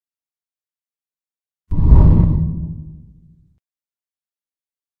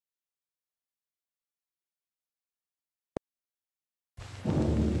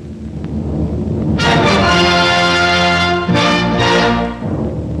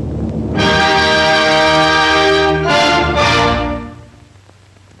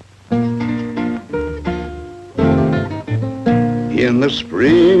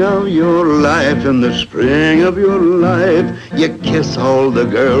spring of your life, in the spring of your life, you kiss all the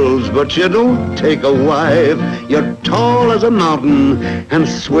girls, but you don't take a wife. You're tall as a mountain and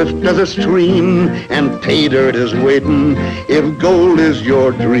swift as a stream, and pay dirt is waiting if gold is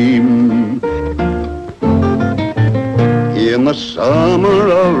your dream. In the summer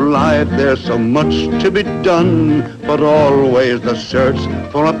of life, there's so much to be done, but always the search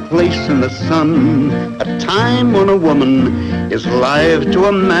for a place in the sun. A time when a woman is life to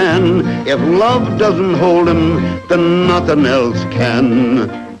a man. If love doesn't hold him, then nothing else can.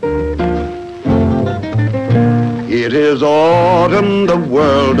 It is autumn, the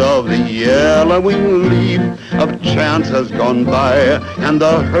world of the yellowing leaf, of chance has gone by, and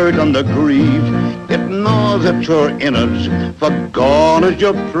the hurt and the grief. It gnaws at your innards, for gone is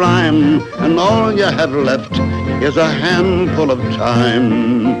your prime, and all you have left is a handful of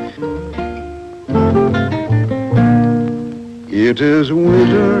time. It is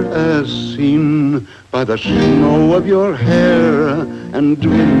winter as seen by the snow of your hair, and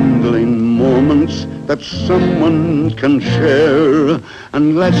dwindling moments that someone can share.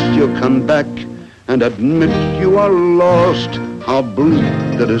 Unless you come back and admit you are lost, how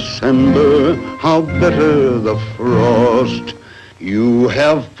bleak the December, how bitter the frost. You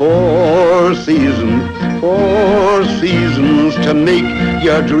have 4 seasons to make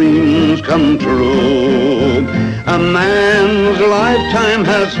your dreams come true. A man's lifetime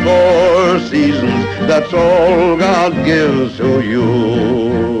has 4 seasons, that's all God gives to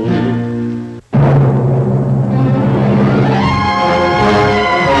you.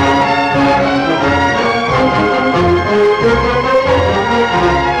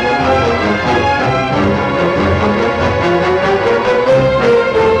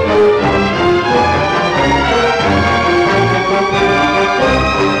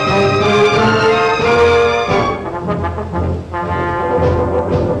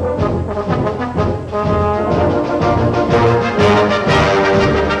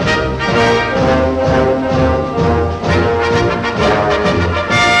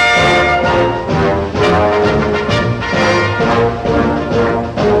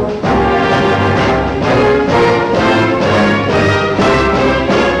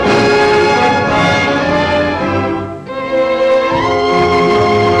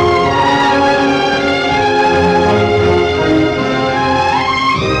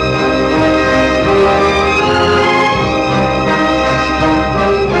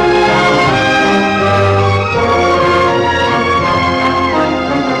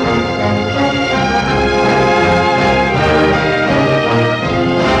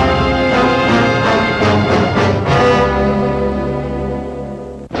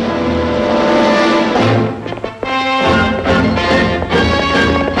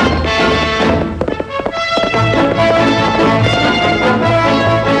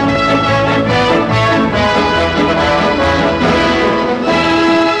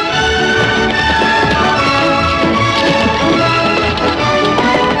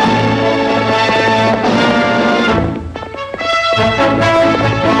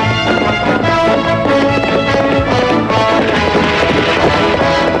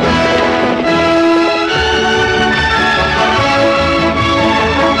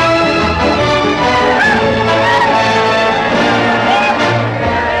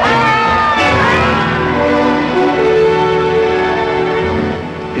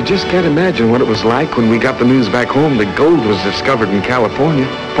 Just can't imagine what it was like when we got the news back home that gold was discovered in California.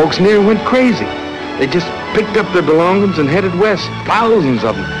 Folks near went crazy. They just picked up their belongings and headed west, thousands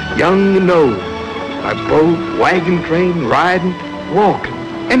of them, young and old. By boat, wagon train, riding, walking,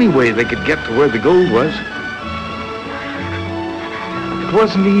 any way they could get to where the gold was. It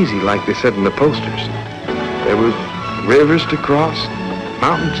wasn't easy like they said in the posters. There were rivers to cross,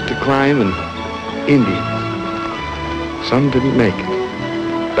 mountains to climb, and Indians. Some didn't make it.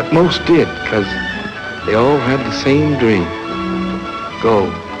 But most did, because they all had the same dream.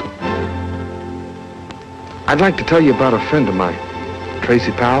 Gold. I'd like to tell you about a friend of mine,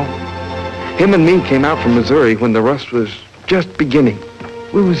 Tracy Powell. Him and me came out from Missouri when the rust was just beginning.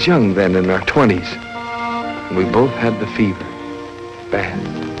 We was young then, in our 20s. And we both had the fever. Bad.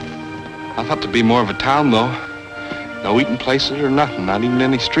 I thought to be more of a town, though. No eating places or nothing, not even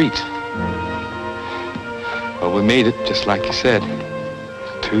any streets. Well, we made it, just like you said.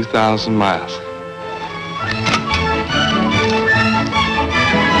 2,000 miles.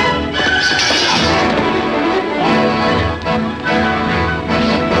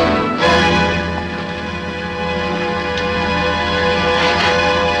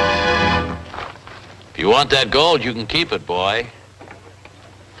 If you want that gold, you can keep it, boy.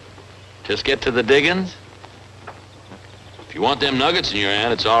 Just get to the diggings, If you want them nuggets in your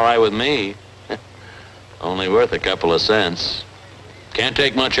hand, it's all right with me. Only worth a couple of cents. Can't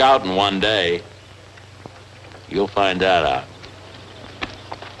take much out in one day. You'll find that out.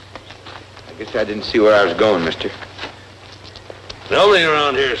 I guess I didn't see where I was going, mister. Nobody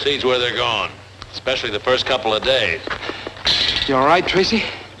around here sees where they're going, especially the first couple of days. You all right, Tracy?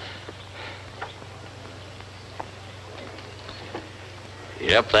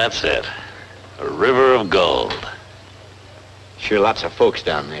 Yep, that's it. A river of gold. Sure lots of folks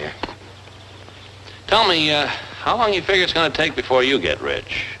down there. Tell me, how long you figure it's going to take before you get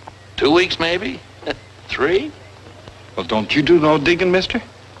rich? 2 weeks, maybe? 3? Well, don't you do no digging, mister?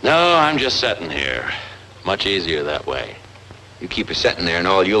 No, I'm just sitting here. Much easier that way. You keep a sitting there and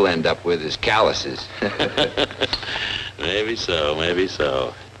all you'll end up with is calluses. Maybe so, maybe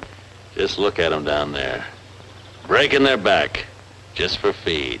so. Just look at them down there. Breaking their back, just for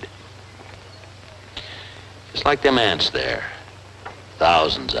feed. Just like them ants there.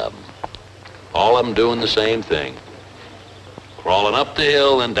 Thousands of them. All of them doing the same thing. Crawling up the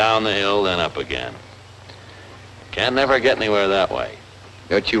hill, then down the hill, then up again. Can't never get anywhere that way.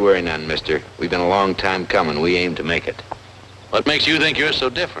 Don't you worry none, mister. We've been a long time coming. We aim to make it. What makes you think you're so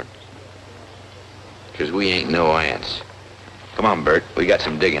different? 'Cause we ain't no ants. Come on, Bert. We got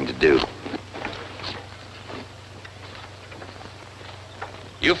some digging to do.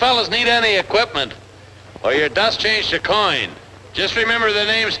 You fellas need any equipment, or your dust change to coin. Just remember the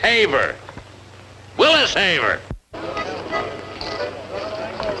name's Haver. Willis Haver.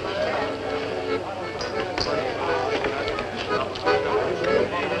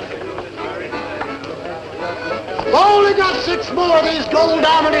 Only got 6 more of these gold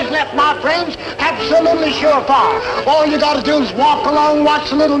diamonds left, my friends. Absolutely surefire. All you got to do is walk along, watch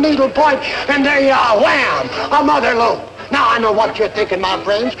the little needle point, and there you are, wham, a mother lode. Now, I know what you're thinking, my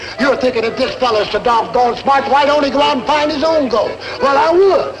friends. You're thinking if this fella's so doggone smart, why don't he go out and find his own gold? Well, I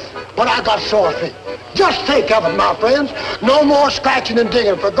would, but I got sore feet. Just think of it, my friends. No more scratching and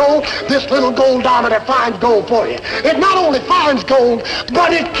digging for gold. This little gold diamond finds gold for you. It not only finds gold,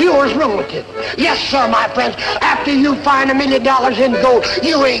 but it cures rheumatism. Yes, sir, my friends. After you find $1 million in gold,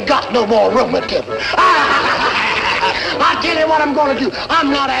 you ain't got no more rheumatism. I tell you what I'm going to do.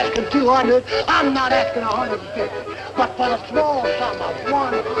 I'm not asking 200. I'm not asking 150. But for the small sum of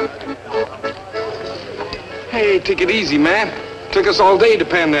 100. Hey, take it easy, man. Took us all day to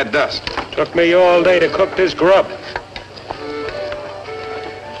pan that dust. Took me all day to cook this grub.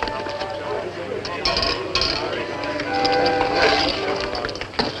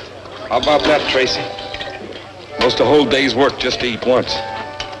 How about that, Tracy? Most a whole day's work just to eat once.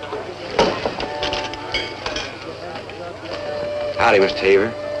 Howdy, Mr.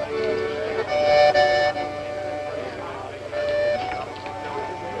 Haver.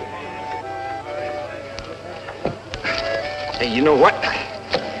 Hey, you know what?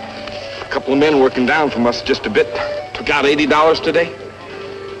 A couple of men working down from us just a bit took out $80 today.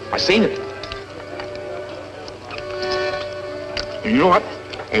 I seen it. You know what?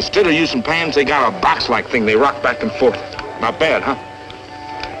 Instead of using pans, they got a box-like thing they rock back and forth. Not bad, huh?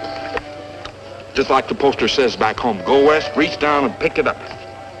 Just like the poster says back home, go west, reach down and pick it up.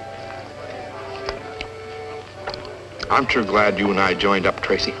 I'm sure glad you and I joined up,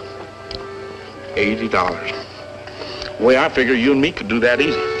 Tracy. $80. The way I figure you and me could do that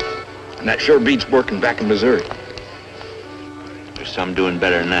easy. And that sure beats working back in Missouri. There's some doing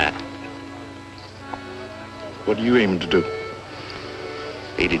better than that. What are you aiming to do?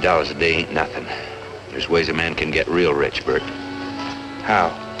 $80 a day ain't nothing. There's ways a man can get real rich, Bert.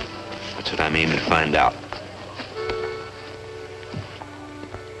 How? That's what I'm aiming to find out.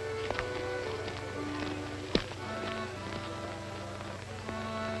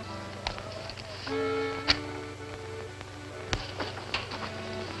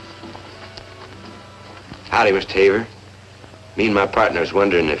 Howdy, Mr. Haver. Me and my partner's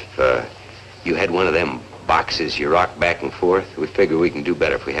wondering if you had one of them boxes you rock back and forth. We figure we can do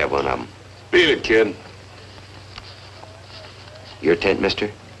better if we have one of them. Beat it, kid. Your tent,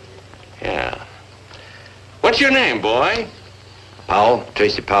 mister? Yeah. What's your name, boy? Powell,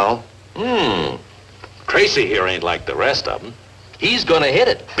 Tracy Powell. Tracy here ain't like the rest of them. He's gonna hit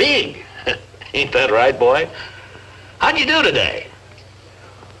it big. Ain't that right, boy? How'd you do today?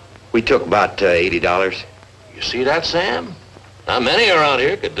 We took about $80. You see that, Sam? Not many around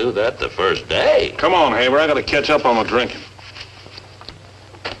here could do that the first day. Come on, Haver. I gotta catch up on my drinking.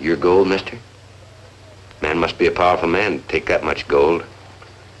 Your gold, mister? Man must be a powerful man to take that much gold.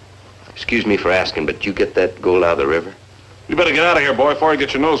 Excuse me for asking, but you get that gold out of the river? You better get out of here, boy, before I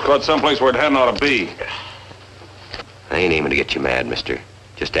get your nose caught someplace where it hadn't ought to be. I ain't aiming to get you mad, mister.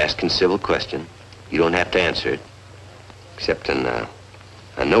 Just asking a civil question. You don't have to answer it. Except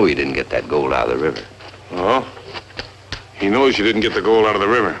I know you didn't get that gold out of the river. Oh? He knows you didn't get the gold out of the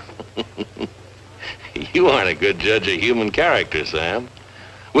river. You aren't a good judge of human character, Sam.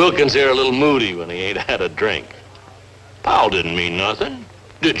 Wilkins here a little moody when he ain't had a drink. Powell didn't mean nothing,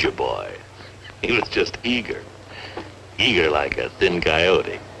 did you, boy? He was just eager. Eager like a thin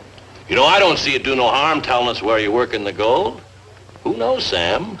coyote. You know, I don't see it do no harm telling us where you're working the gold. Who knows,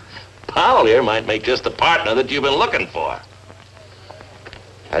 Sam? Powell here might make just the partner that you've been looking for.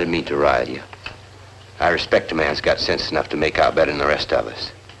 I didn't mean to rile you. I respect a man who's got sense enough to make out better than the rest of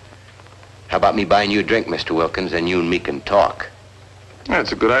us. How about me buying you a drink, Mr. Wilkins, and you and me can talk?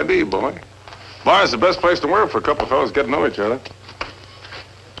 That's a good idea, boy. Bar's the best place to work for a couple of fellas get to know each other.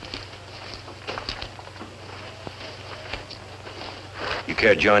 You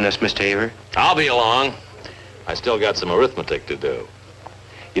care to join us, Mr. Haver? I'll be along. I still got some arithmetic to do.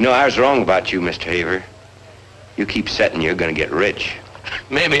 You know, I was wrong about you, Mr. Haver. You keep setting you're gonna get rich.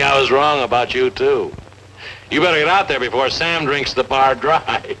 Maybe I was wrong about you, too. You better get out there before Sam drinks the bar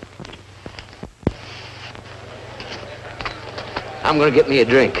dry. I'm gonna get me a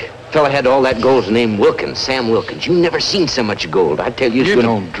drink. Fella had all that gold's named Wilkins, Sam Wilkins. You never seen so much gold. I tell you, You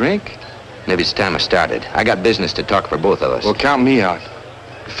don't drink? Maybe it's time I started. I got business to talk for both of us. Well, count me out.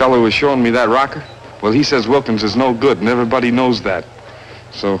 The fella who was showing me that rocker, well, he says Wilkins is no good, and everybody knows that.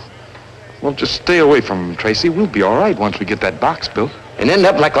 So, well, just stay away from him, Tracy. We'll be all right once we get that box built. And end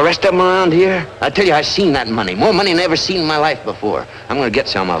up like the rest of them around here? I tell you, I seen that money. More money than I ever seen in my life before. I'm gonna get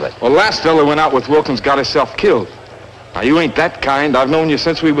some of it. Well, last fella went out with Wilkins got himself killed. Now, you ain't that kind. I've known you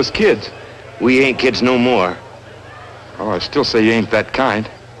since we was kids. We ain't kids no more. Oh, I still say you ain't that kind.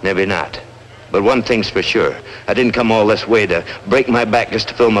 Maybe not. But one thing's for sure. I didn't come all this way to break my back just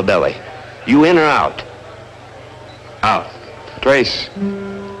to fill my belly. You in or out? Out. Trace,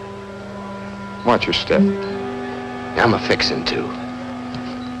 watch your step. I'm a-fixin' to.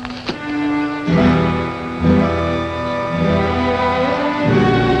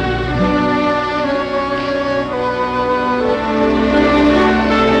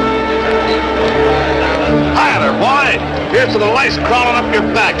 Hi there, boy. Here's to the lice crawling up your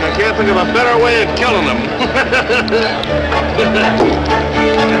back. I can't think of a better way of killing them.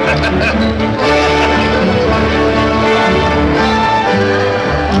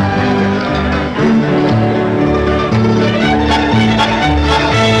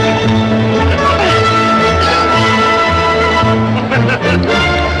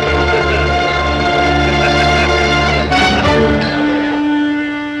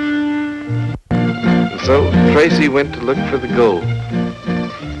 So Tracy went to look for the gold.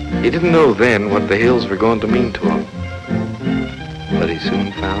 He didn't know then what the hills were going to mean to him. But he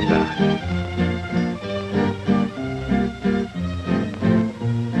soon found out.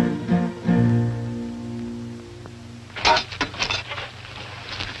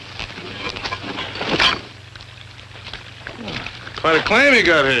 Quite a claim you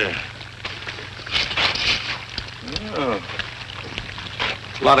got here. Oh.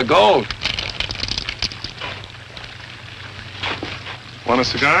 A lot of gold. Want a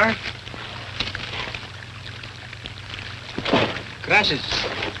cigar? Gracias.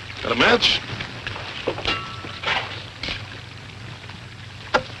 Got a match?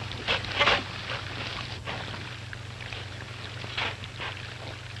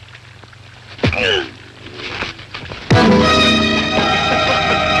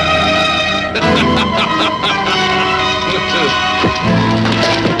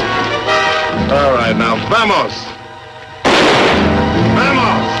 All right, now, vamos.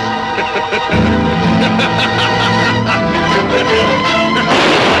 Vamos.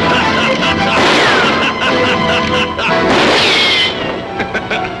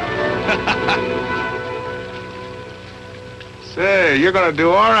 Say, you're gonna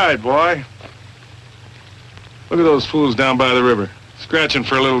do all right, boy. Look at those fools down by the river, scratching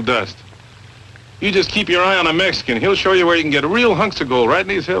for a little dust. You just keep your eye on a Mexican. He'll show you where you can get real hunks of gold right in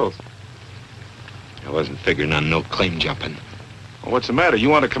these hills. I wasn't figuring on no claim jumping. Well, what's the matter? You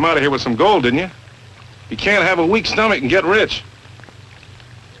want to come out of here with some gold, didn't you? You can't have a weak stomach and get rich.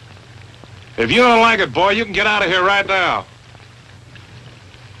 If you don't like it, boy, you can get out of here right now.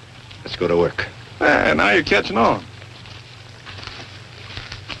 Let's go to work. Now you're catching on.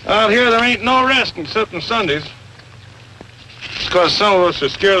 Out here, there ain't no rest except on Sundays. It's because some of us are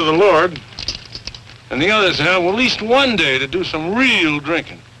scared of the Lord, and the others have at least one day to do some real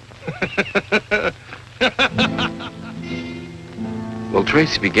drinking. Well,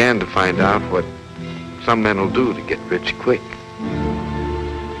 Tracy began to find out what some men will do to get rich quick.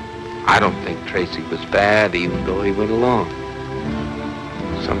 I don't think Tracy was bad, even though he went along.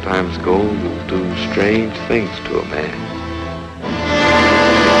 Sometimes gold will do strange things to a man.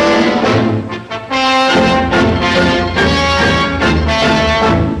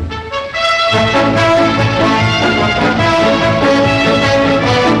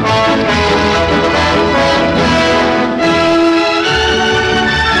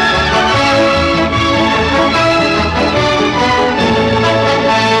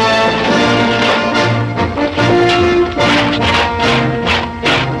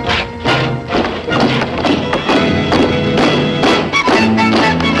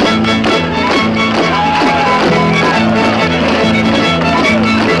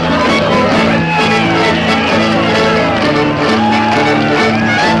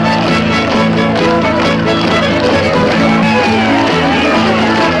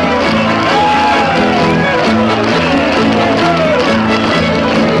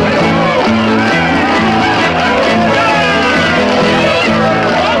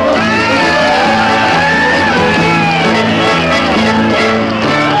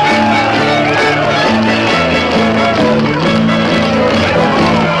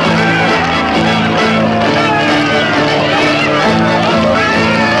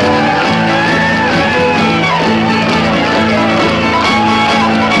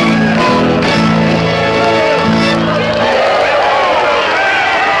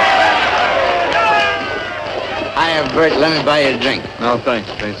 Hiya, Bert. Let me buy you a drink. No, thanks.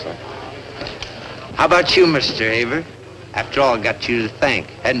 Thanks, sir. How about you, Mr. Haver? After all, I got you to thank.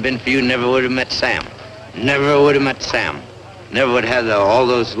 Hadn't been for you, never would have met Sam. Never would have met Sam. Never would have all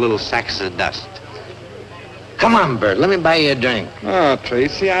those little sacks of dust. Come on, Bert. Let me buy you a drink. Oh,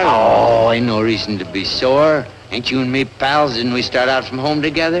 Tracy, I don't Oh, ain't no reason to be sore. Ain't you and me pals? Didn't we start out from home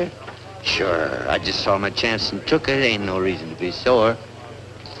together? Sure. I just saw my chance and took it. Ain't no reason to be sore.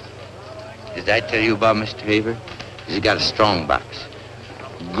 Did I tell you about Mr. Haver? He's got a strong box.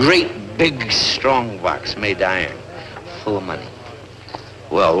 Great big strong box made of iron. Full of money.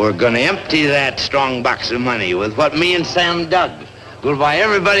 Well, we're gonna empty that strong box of money with what me and Sam dug. We'll buy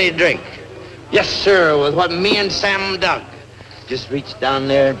everybody a drink. Yes, sir, with what me and Sam dug. Just reach down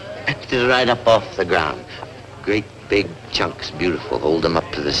there, picked it right up off the ground. Great big chunks, beautiful. Hold them up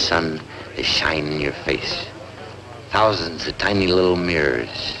to the sun. They shine in your face. Thousands of tiny little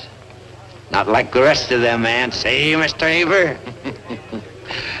mirrors. Not like the rest of them, man. Say, Mr. Haver?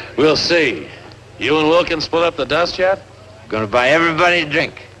 We'll see. You and Wilkins split up the dust yet? Gonna buy everybody a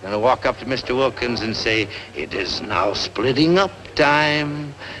drink. Gonna walk up to Mr. Wilkins and say, it is now splitting up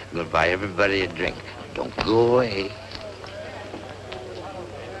time. Gonna buy everybody a drink. Don't go away.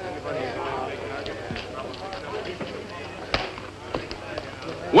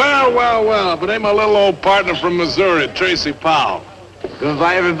 Well, but ain't my little old partner from Missouri, Tracy Powell. Gonna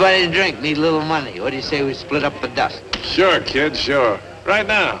buy everybody a drink. Need a little money. What do you say we split up the dust? Sure, kid, sure. Right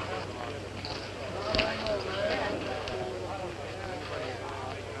now.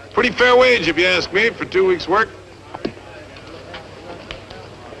 Pretty fair wage, if you ask me, for 2 weeks' work.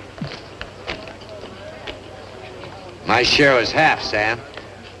 My share was half, Sam.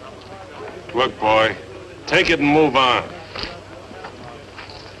 Look, boy, take it and move on.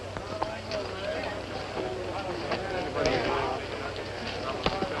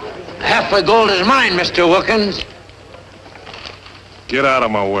 Half the gold is mine, Mr. Wilkins. Get out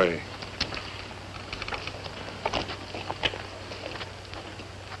of my way.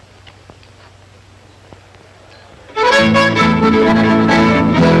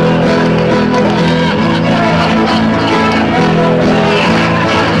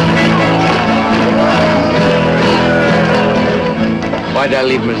 Why'd I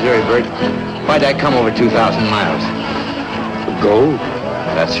leave Missouri, Bert? Why'd I come over 2,000 miles? The gold?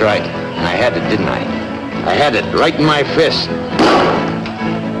 That's right. And I had it, didn't I? I had it right in my fist.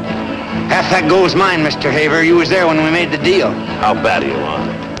 Half that gold's mine, Mr. Haver. You was there when we made the deal. How bad do you want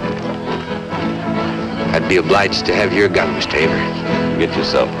it? I'd be obliged to have your gun, Mr. Haver. Get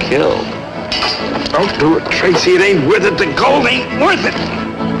yourself killed. Don't do it, Tracy. It ain't worth it. The gold ain't worth it.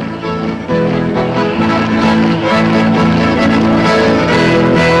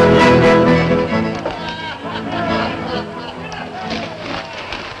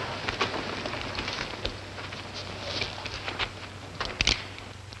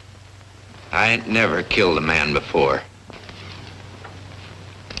 I ain't never killed a man before.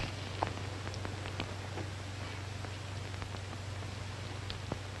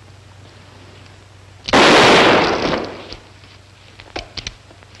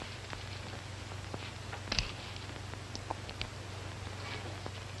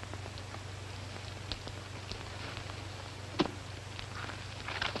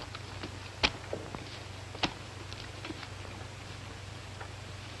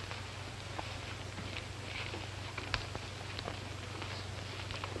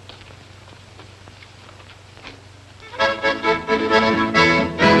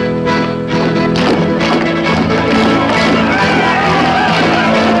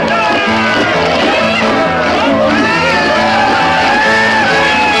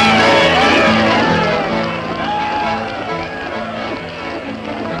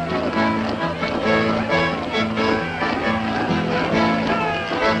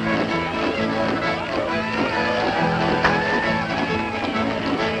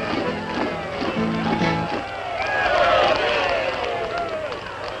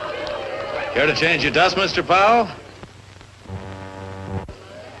 Care to change your dust, Mr. Powell?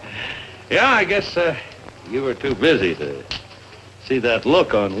 Yeah, I guess you were too busy to see that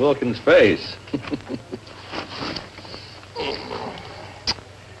look on Wilkins' face.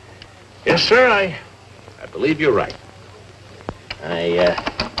 Yes, sir, I believe you're right. I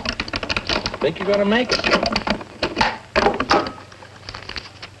think you're gonna make it.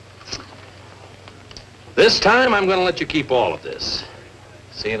 This time, I'm gonna let you keep all of this.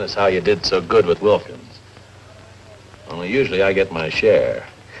 Seeing as how you did so good with Wilkins. Only usually I get my share.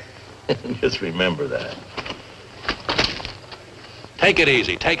 Just remember that. Take it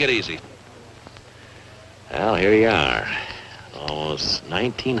easy, take it easy. Well, here you are. Almost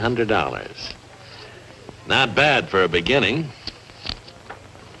 $1,900. Not bad for a beginning.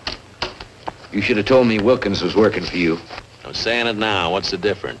 You should have told me Wilkins was working for you. I'm saying it now. What's the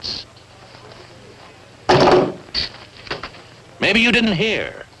difference? Maybe you didn't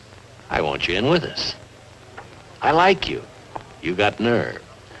hear. I want you in with us. I like you. You got nerve.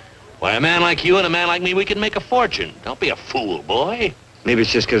 Why, a man like you and a man like me, we can make a fortune. Don't be a fool, boy. Maybe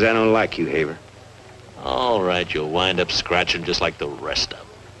it's just because I don't like you, Haver. All right, you'll wind up scratching just like the rest of them.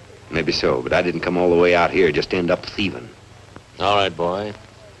 Maybe so, but I didn't come all the way out here just to end up thieving. All right, boy.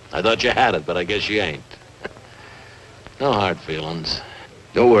 I thought you had it, but I guess you ain't. No hard feelings.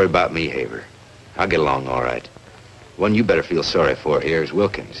 Don't worry about me, Haver. I'll get along all right. One you better feel sorry for here is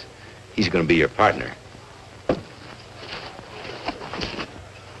Wilkins. He's going to be your partner.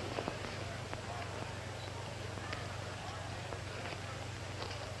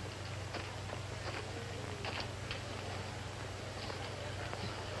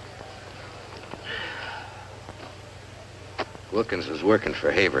 Wilkins was working for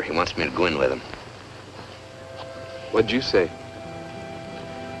Haver. He wants me to go in with him. What'd you say?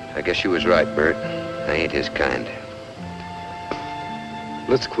 I guess you was right, Bert. I ain't his kind.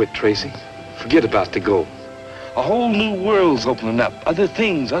 Let's quit, Tracy. Forget about the gold. A whole new world's opening up. Other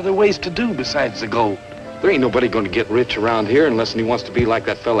things, other ways to do besides the gold. There ain't nobody going to get rich around here unless he wants to be like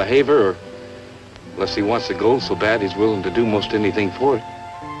that fella Haver, or unless he wants the gold so bad he's willing to do most anything for it.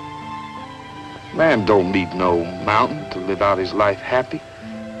 Man don't need no mountain to live out his life happy.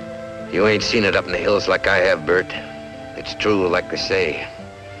 You ain't seen it up in the hills like I have, Bert. It's true, like they say.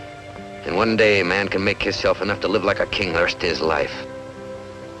 And one day, a man can make himself enough to live like a king the rest of his life.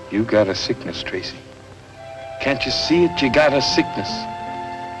 You got a sickness, Tracy. Can't you see it? You got a sickness.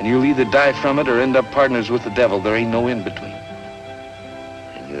 And you'll either die from it or end up partners with the devil. There ain't no in-between.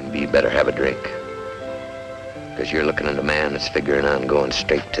 And you and me better have a drink. Because you're looking at a man that's figuring on going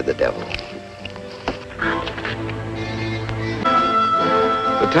straight to the devil.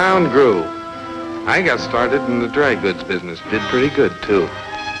 The town grew. I got started in the dry goods business. Did pretty good, too.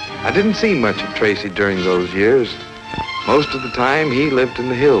 I didn't see much of Tracy during those years. Most of the time, he lived in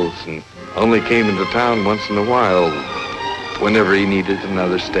the hills and only came into town once in a while whenever he needed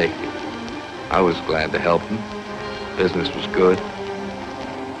another stake. I was glad to help him. Business was good.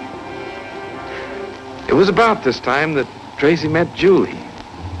 It was about this time that Tracy met Julie.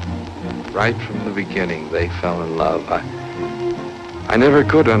 Right from the beginning, they fell in love. I never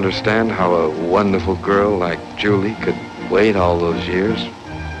could understand how a wonderful girl like Julie could wait all those years,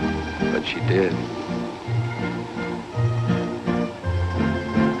 but she did.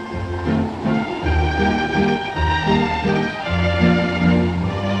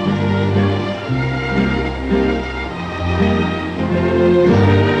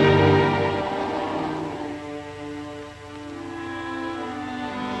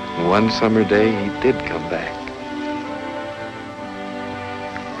 One summer day, he did come back.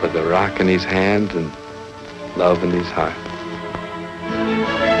 With a rock in his hand and love in his heart.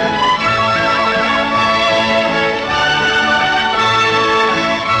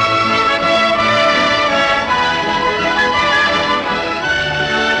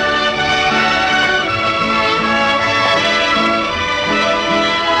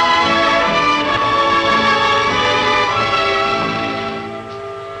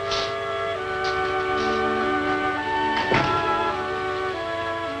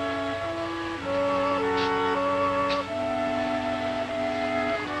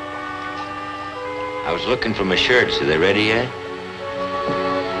 I was looking for my shirts. Are they ready yet?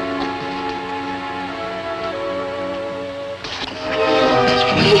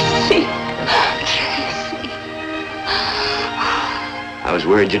 Tracy. I was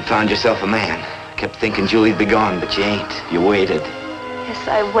worried you'd found yourself a man. I kept thinking Julie'd be gone, but you ain't. You waited. Yes,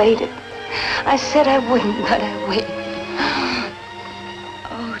 I waited. I said I wouldn't, but I waited.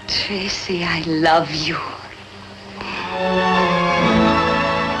 Oh, Tracy, I love you.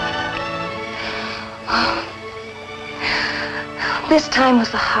 This time was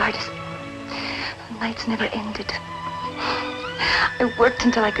the hardest. The nights never ended. I worked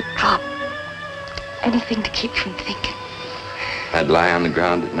until I could drop. Anything to keep from thinking. I'd lie on the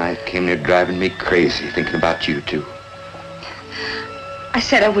ground at night, came near driving me crazy, thinking about you, too. I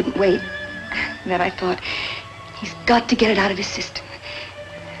said I wouldn't wait. And then I thought, he's got to get it out of his system.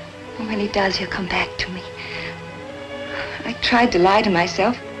 And when he does, he'll come back to me. I tried to lie to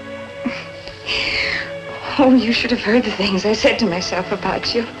myself. Oh, you should have heard the things I said to myself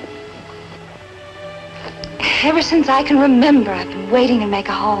about you. Ever since I can remember, I've been waiting to make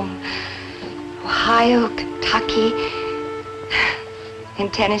a home. Ohio, Kentucky, in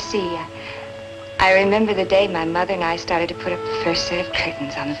Tennessee. I remember the day my mother and I started to put up the first set of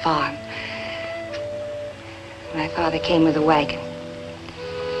curtains on the farm. My father came with a wagon.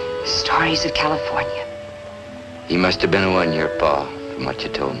 Stories of California. He must have been a one-year pa, from what you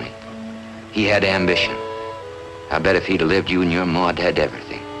told me. He had ambition. I bet if he'd have lived, you and your Maud had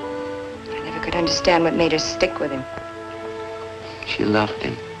everything. I never could understand what made her stick with him. She loved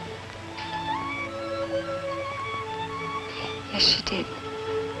him. Yes, she did.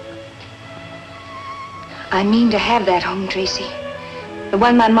 I mean to have that home, Tracy. The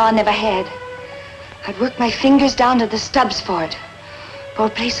one my ma never had. I'd work my fingers down to the stubs for it. For a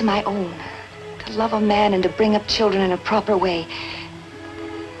place of my own. To love a man and to bring up children in a proper way.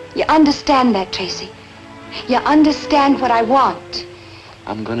 You understand that, Tracy? You understand what I want?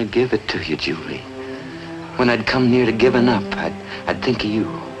 I'm gonna give it to you, Julie. When I'd come near to giving up, I'd think of you.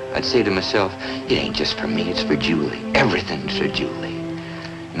 I'd say to myself, it ain't just for me, it's for Julie. Everything's for Julie.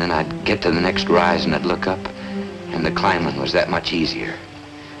 And then I'd get to the next rise and I'd look up, and the climbing was that much easier.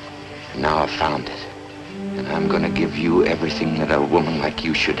 And now I've found it. And I'm gonna give you everything that a woman like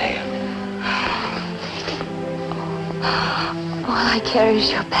you should have. All I care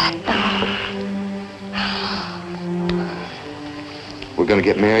is your back now. We're gonna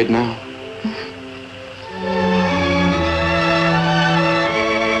get married now?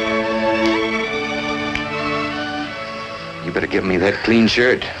 You better give me that clean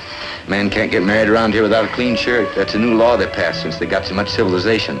shirt. Man can't get married around here without a clean shirt. That's a new law they passed since they got so much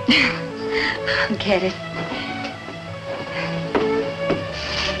civilization. I'll get it.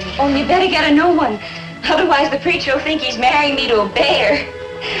 Only you better get a new one. Otherwise the preacher will think he's marrying me to a bear.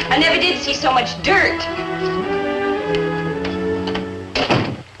 I never did see so much dirt.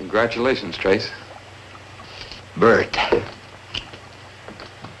 Congratulations, Trace. Bert.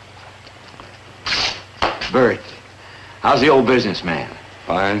 Bert, how's the old businessman?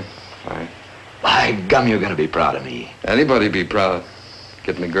 Fine, fine. By gum, you're gonna be proud of me. Anybody be proud.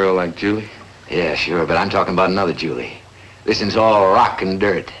 Getting a girl like Julie. Yeah, sure, but I'm talking about another Julie. This one's all rock and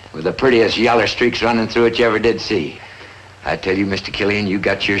dirt, with the prettiest yaller streaks running through it you ever did see. I tell you, Mr. Killian, you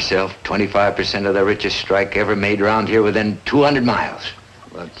got yourself 25% of the richest strike ever made around here within 200 miles.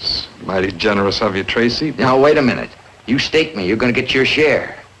 That's mighty generous of you, Tracy. Now, wait a minute. You stake me, you're gonna get your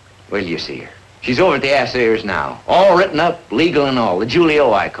share. Wait till you see her. She's over at the assayers now. All written up, legal and all. The Julie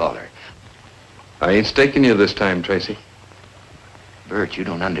O, I call her. I ain't staking you this time, Tracy. Bert, you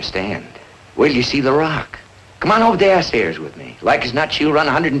don't understand. Wait till you see the rock. Come on over to the assayers with me. Like as not, she'll run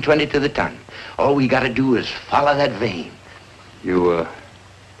 120 to the ton. All we gotta do is follow that vein. You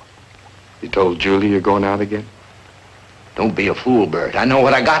told Julie you're going out again? Don't be a fool, Bert. I know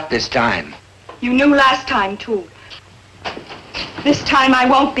what I got this time. You knew last time, too. This time I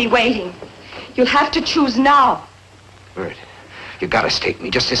won't be waiting. You'll have to choose now. Bert, you gotta stake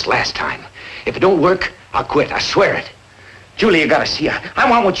me just this last time. If it don't work, I'll quit. I swear it. Julie, you gotta see, I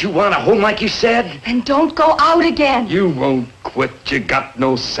want what you want, a home like you said. Then don't go out again. You won't quit. You got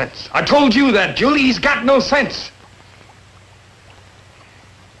no sense. I told you that, Julie. He's got no sense.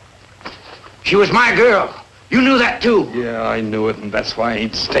 She was my girl. You knew that, too. Yeah, I knew it, and that's why I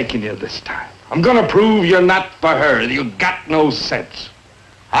ain't staking you this time. I'm gonna prove you're not for her. You got no sense.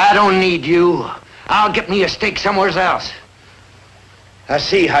 I don't need you. I'll get me a stake somewhere else. I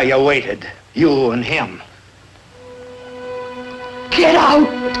see how you waited, you and him. Get out!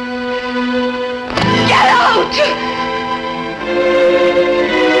 Get out!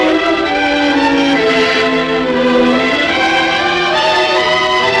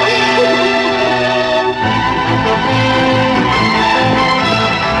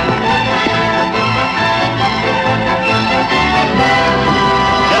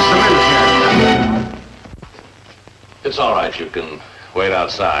 It's all right. You can wait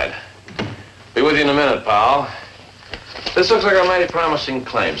outside. Be with you in a minute, pal. This looks like a mighty promising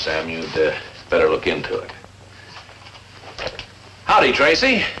claim, Sam. You'd better look into it. Howdy,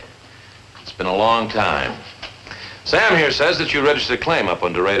 Tracy. It's been a long time. Sam here says that you registered a claim up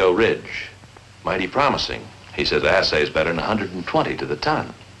on Dorado Ridge. Mighty promising. He says the assay's better than 120 to the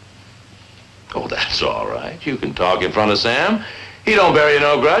ton. Oh, that's all right. You can talk in front of Sam. He don't bear you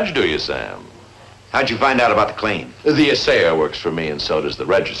no grudge, do you, Sam? How'd you find out about the claim? The assayer works for me, and so does the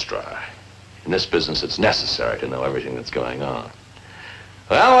registrar. In this business, it's necessary to know everything that's going on.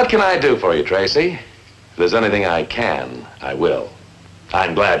 Well, what can I do for you, Tracy? If there's anything I can, I will.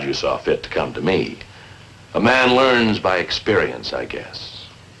 I'm glad you saw fit to come to me. A man learns by experience, I guess.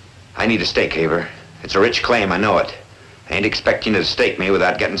 I need a stake, Haver. It's a rich claim, I know it. I ain't expecting you to stake me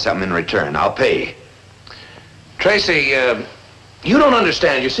without getting something in return. I'll pay. Tracy, you don't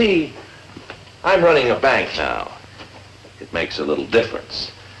understand. You see, I'm running a bank now. It makes a little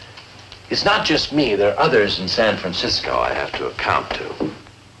difference. It's not just me. There are others in San Francisco I have to account to.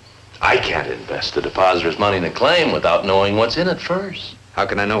 I can't invest the depositor's money in a claim without knowing what's in it first. How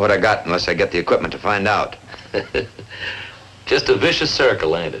can I know what I got unless I get the equipment to find out? Just a vicious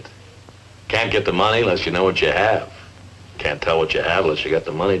circle, ain't it? Can't get the money unless you know what you have. Can't tell what you have unless you got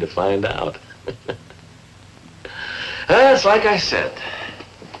the money to find out. That's like I said.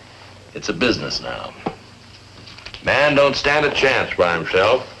 It's a business now. Man don't stand a chance by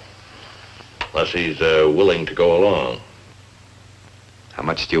himself unless he's willing to go along. How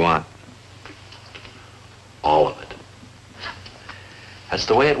much do you want? All of it. That's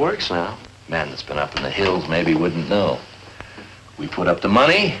the way it works now. Man that's been up in the hills maybe wouldn't know. We put up the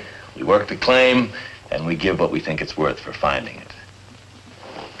money, we work the claim, and we give what we think it's worth for finding it.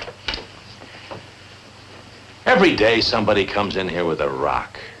 Every day somebody comes in here with a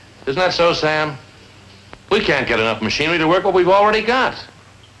rock. Isn't that so, Sam? We can't get enough machinery to work what we've already got.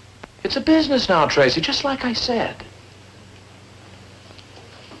 It's a business now, Tracy, just like I said.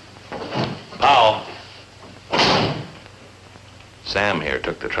 Powell. Sam here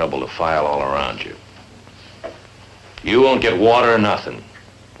took the trouble to file all around you. You won't get water or nothing.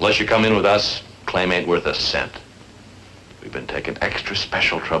 Unless you come in with us, claim ain't worth a cent. We've been taking extra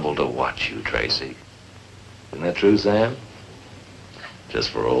special trouble to watch you, Tracy. Isn't that true, Sam? Just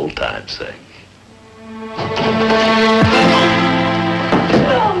for old time's sake.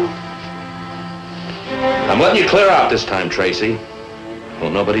 I'm letting you clear out this time, Tracy.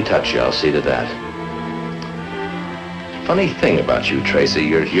 Won't nobody touch you, I'll see to that. Funny thing about you, Tracy,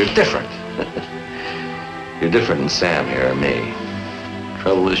 you're different. You're different than Sam here or me.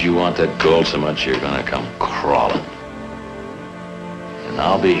 Trouble is you want that gold so much you're gonna come crawling. And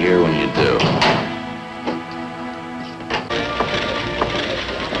I'll be here when you do.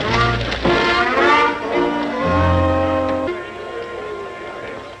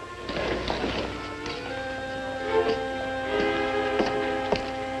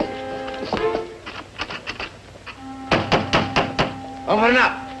 Open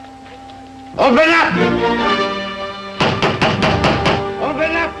up! Open up!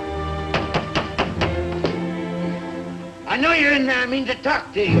 Open up! I know you're in there. I mean to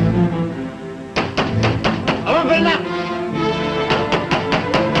talk to you. Open up!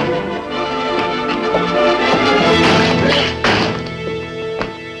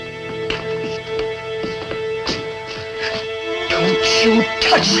 Don't you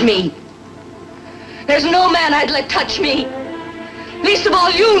touch me! There's no man I'd let touch me! Least of all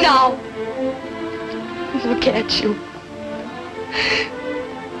you now. Look at you.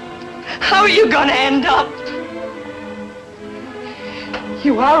 How are you gonna end up?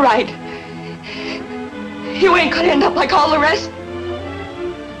 You are right. You ain't gonna end up like all the rest.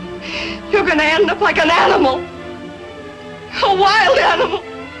 You're gonna end up like an animal. A wild animal.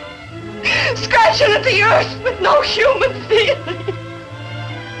 Scratching at the earth with no human feeling.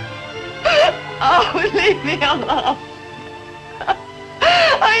 Oh, leave me alone.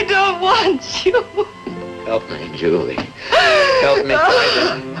 I don't want you. Help me, Julie. Help me,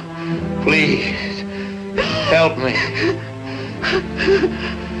 please. Help me.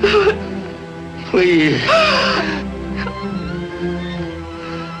 Please.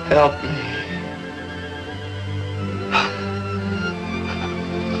 Help me.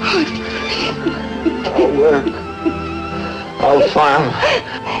 I'll work. I'll farm.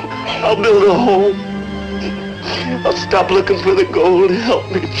 I'll build a home. I'll stop looking for the gold.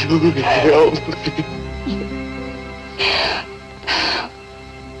 Help me, Julie. Help me.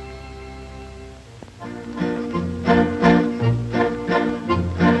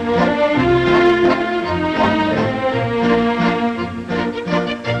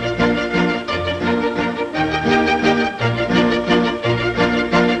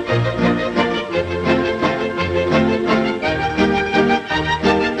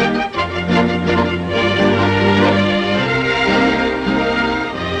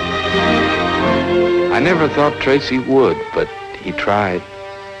 I never thought Tracy would, but he tried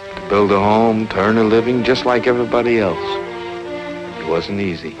to build a home, to earn a living just like everybody else. It wasn't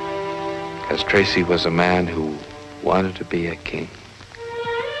easy, because Tracy was a man who wanted to be a king.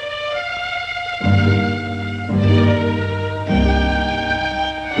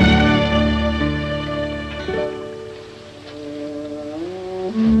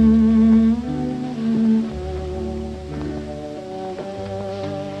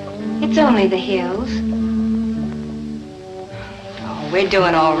 It's only the hills. Oh, we're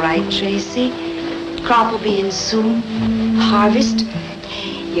doing all right, Tracy. Crop will be in soon. Harvest.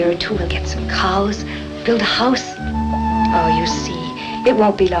 Year or two, we'll get some cows, build a house. Oh, you see, it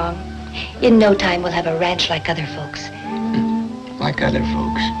won't be long. In no time, we'll have a ranch like other folks. Like other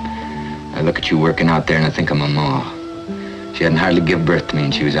folks. I look at you working out there and I think of my ma. She hadn't hardly give birth to me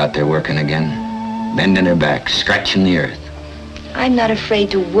and she was out there working again, bending her back, scratching the earth. I'm not afraid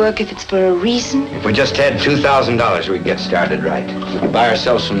to work if it's for a reason. If we just had $2,000, we'd get started right. We could buy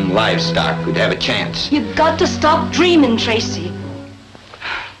ourselves some livestock. We'd have a chance. You've got to stop dreaming, Tracy.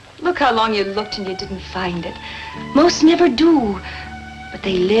 Look how long you looked and you didn't find it. Most never do. But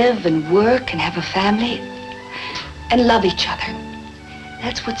they live and work and have a family and love each other.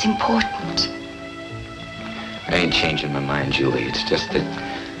 That's what's important. I ain't changing my mind, Julie. It's just that,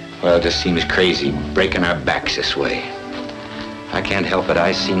 well, it just seems crazy breaking our backs this way. I can't help it.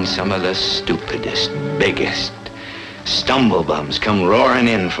 I seen some of the stupidest, biggest stumblebums come roaring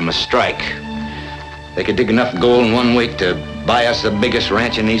in from a strike. They could dig enough gold in 1 week to buy us the biggest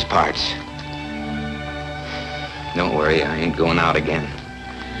ranch in these parts. Don't worry, I ain't going out again.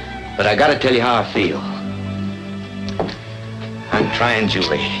 But I gotta tell you how I feel. I'm trying,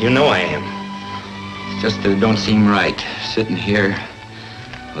 Julie. You know I am. It's just that it don't seem right, sitting here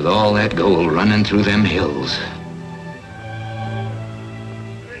with all that gold running through them hills.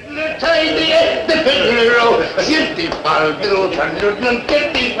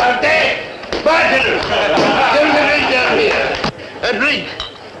 A drink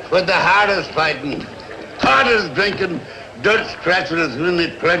with the hardest fighting, hardest drinking, dirt scratching as really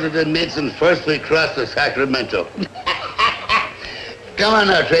pleasure and Mason's first we crossed the Sacramento. Come on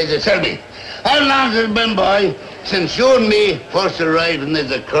now, Tracy, tell me, how long has it been, boy, since you and me first arrived in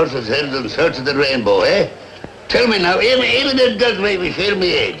these accursed hills in search of the rainbow, eh? Tell me now, even it does make me feel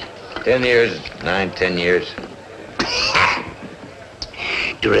me age. 10 years, 9, 10 years.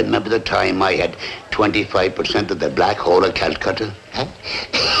 Do you remember the time I had 25% of the black hole of Calcutta? Huh?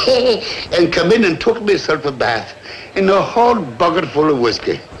 And come in and took myself a bath in a whole bucket full of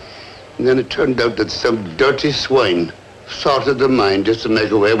whiskey. And then it turned out that some dirty swine sorted the mine just to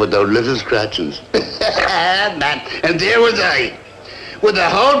make away with our little scratchings. Man, and there was I, with a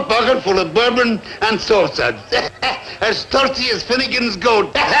whole bucket full of bourbon and salt suds, as thirsty as Finnegan's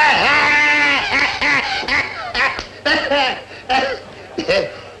goat.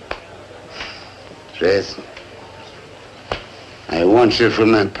 Trace, I want you for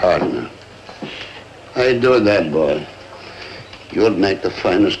my partner. I do that, boy. You'll make the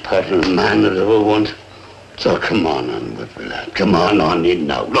finest partner a man that ever want. So come on with me, lad. Come on in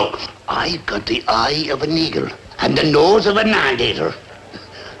now. Look, I've got the eye of an eagle and the nose of an anteater.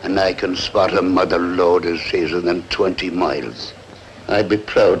 And I can spot a mother lode as season than 20 miles. I'd be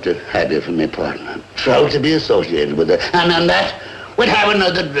proud to have you for my partner. Proud to be associated with her. And on that, we'll have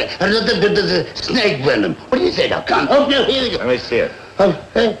another bit of the snake venom. What do you say now? Come on, here you go. Let me see it.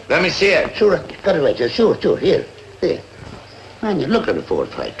 Hey? Let me see it. Sure, got it right here. Sure, here. Man, you looked at it 4 or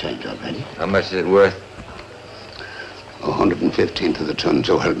 5 times already. How much is it worth? 115 to the ton,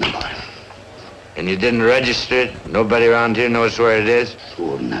 so help me, boy. And you didn't register it? Nobody around here knows where it is?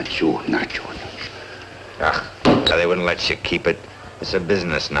 Oh, not you. Ah, they wouldn't let you keep it. It's a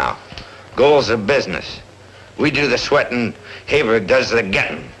business now. Gold's a business. We do the sweating, Haver does the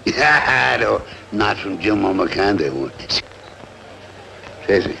getting. Yeah, no, not from Jim or McCann, they won't.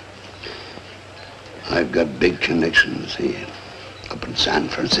 Tracy, I've got big connections here, up in San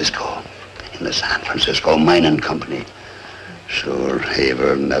Francisco, in the San Francisco Mining Company. Sure,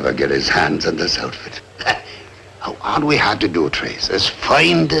 Haver never get his hands on this outfit. All we had to do, Trace, is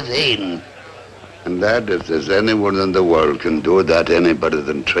find the vein. And that, if there's anyone in the world can do that any better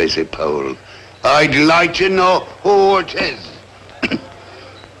than Tracy Powell, I'd like to know who it is.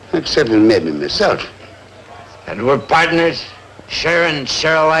 Except maybe myself. And we're partners? Share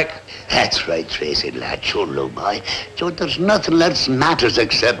alike? That's right, Tracy, lad. Sure, look, boy. So there's nothing else matters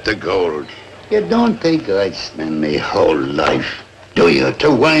except the gold. You don't think I'd spend my whole life, do you,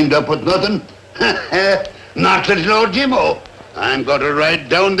 to wind up with nothing? Not little old Jimmo. I'm going to ride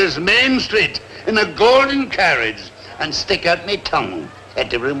down this main street in a golden carriage and stick out my tongue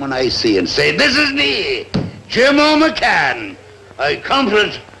at everyone I see and say, this is me, Jimmo McCann. I come for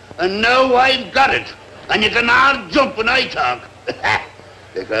it, and now I've got it. And you can all jump when I talk.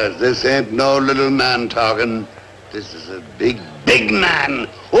 Because this ain't no little man talking. This is a big man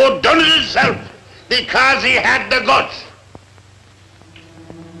who done it himself because he had the guts.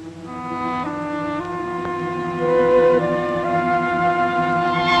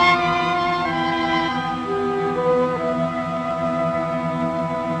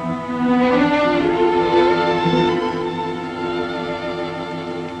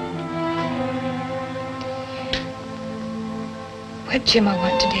 What'd Jimmo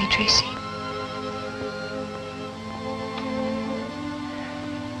want today, Tracy?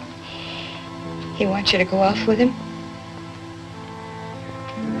 He wants you to go off with him?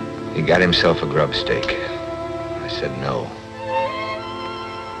 He got himself a grub stake. I said no.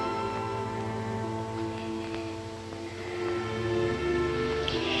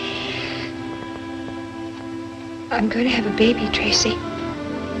 I'm going to have a baby, Tracy.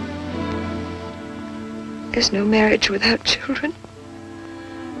 There's no marriage without children.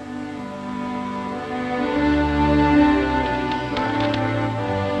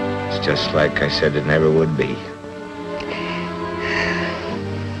 It's just like I said it never would be.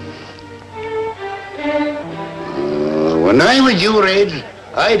 When I was your age,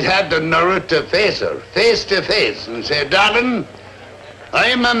 I'd had the nerve to face her, face to face, and say, darling,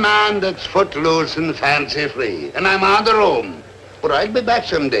 I'm a man that's footloose and fancy-free, and I'm on the roam. But I'll be back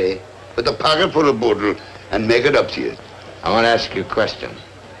someday with a pocket full of boodle and make it up to you. I want to ask you a question.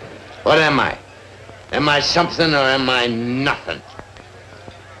 What am I? Am I something or am I nothing?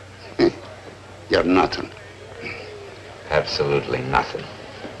 You're nothing. Absolutely nothing.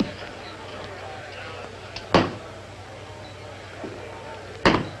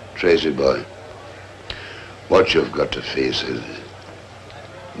 Tracy boy, what you've got to face is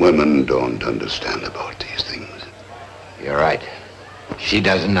women don't understand about these things. You're right. She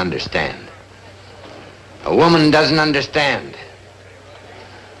doesn't understand. A woman doesn't understand.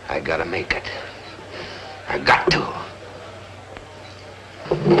 I gotta make it. I got to.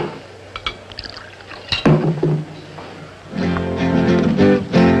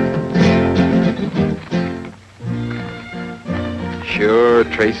 Sure,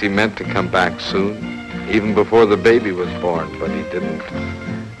 Tracy meant to come back soon, even before the baby was born, but he didn't.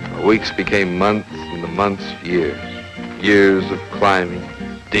 The weeks became months, and the months years. Years of climbing,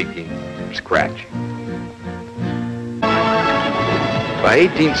 digging, scratching. By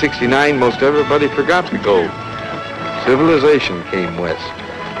 1869, most everybody forgot the gold. Civilization came west.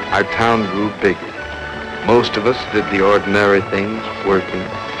 Our town grew bigger. Most of us did the ordinary things, working,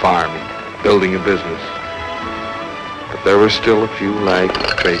 farming, building a business. But there were still a few like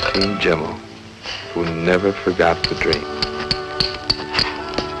Tracy and Jimmo who never forgot the dream.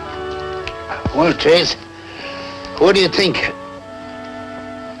 Well, Trace, what do you think?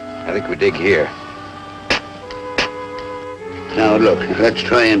 I think we dig here. Now, look, let's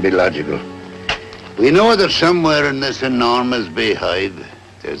try and be logical. We know that somewhere in this enormous beehive,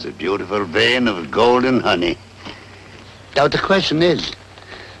 there's a beautiful vein of golden honey. Now, the question is,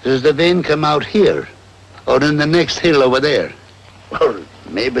 does the vein come out here or in the next hill over there? Well,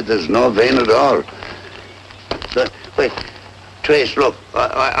 maybe there's no vein at all. But, wait, Trace, look,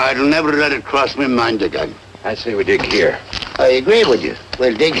 I'll never let it cross my mind again. I say we dig here. I agree with you.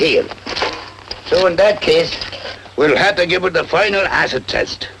 We'll dig here. So in that case, we'll have to give it the final acid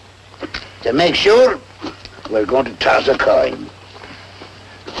test. To make sure, we're going to toss a coin.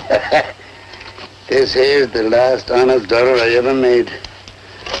 This here's the last honest dollar I ever made.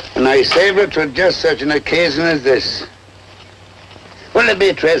 And I saved it for just such an occasion as this. Will it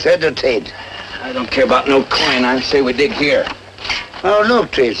be, Trace, head or tail? I don't care about no coin. I say we dig here. Oh,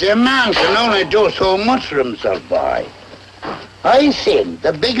 look, Tracy, a man can only do so much for himself, boy. I seen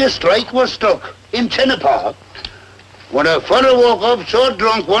the biggest strike was struck in Tinnapaw when a fellow woke up so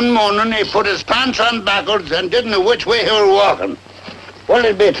drunk one morning he put his pants on backwards and didn't know which way he were walking. What'll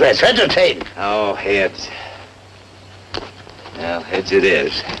it be, Trace, head or tail? Oh, heads. Well, heads it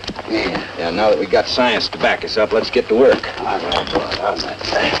is. Yeah, now that we got science to back us up, let's get to work. All right, boy, all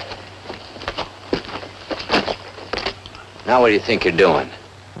right. Now what do you think you're doing?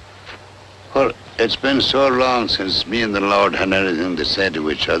 Well, it's been so long since me and the Lord had anything to say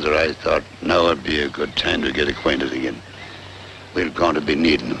to each other, I thought now would be a good time to get acquainted again. We're going to be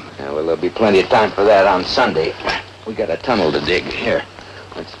needing them. Yeah, well, there'll be plenty of time for that on Sunday. We got a tunnel to dig. Here,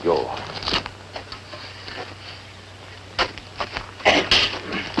 let's go.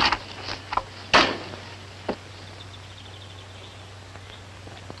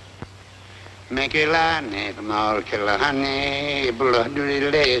 Mikilani from all Killarney, blood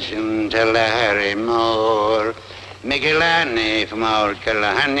relation to Larry Moore. Mikilani from all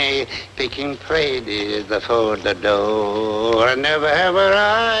Killarney, picking praises for the door. And never ever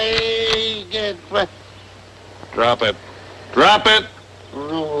I get what? Drop it. Drop it!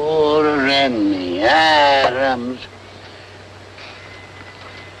 Lord and me arms.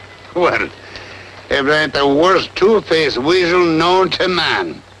 Well, if that ain't the worst two-faced weasel known to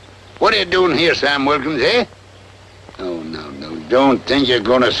man. What are you doing here, Sam Wilkins, eh? Oh, no, don't think you're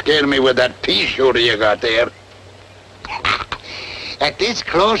gonna scare me with that pea shooter you got there. At this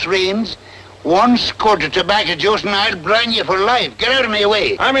close range, one squirt of tobacco juice and I'll blind you for life. Get out of my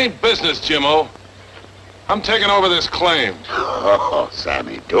way. I mean business, Jimmo. I'm taking over this claim. Oh,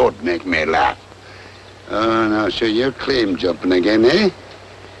 Sammy, don't make me laugh. Oh, now, so you're claim jumping again, eh?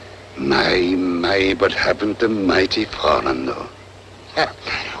 My, what happened to mighty fallen, though?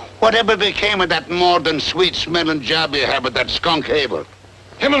 Whatever became of that more than sweet-smelling job you had with that skunk Abel?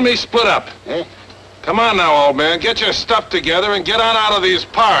 Him and me split up. Eh? Come on now, old man. Get your stuff together and get on out of these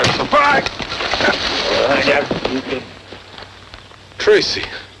parts. Tracy.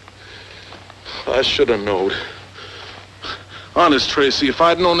 I should have known. Honest, Tracy, if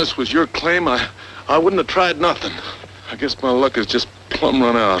I'd known this was your claim, I wouldn't have tried nothing. I guess my luck is just plumb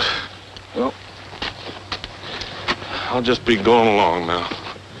run out. Well, I'll just be going along now.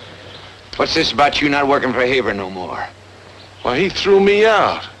 What's this about you not working for Haver no more? Why, he threw me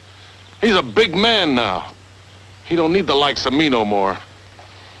out. He's a big man now. He don't need the likes of me no more.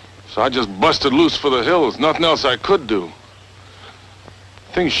 So I just busted loose for the hills. Nothing else I could do.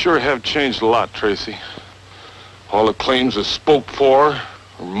 Things sure have changed a lot, Tracy. All the claims are spoke for,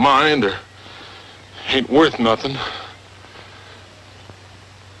 or mined, or ain't worth nothing.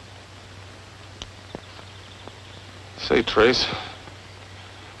 Say, Trace,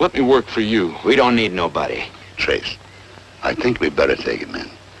 let me work for you. We don't need nobody. Trace, I think we better take him in.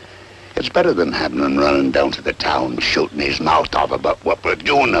 It's better than having him running down to the town shooting his mouth off about what we're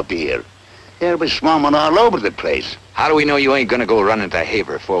doing up here. They'll be swarming all over the place. How do we know you ain't gonna go running to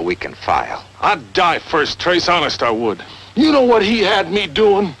Haver before we can file? I'd die first, Trace. Honest, I would. You know what he had me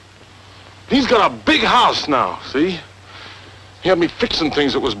doing? He's got a big house now, see? He had me fixing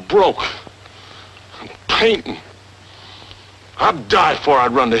things that was broke. And painting. I'd die before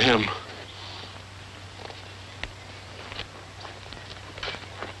I'd run to him.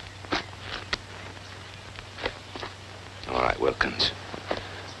 All right, Wilkins.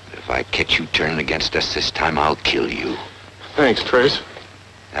 If I catch you turning against us this time, I'll kill you. Thanks, Trace.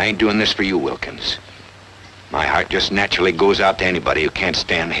 I ain't doing this for you, Wilkins. My heart just naturally goes out to anybody who can't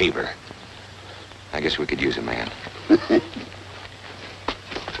stand Haver. I guess we could use a man.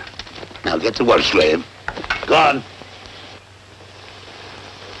 Now get to work, slave. Go on.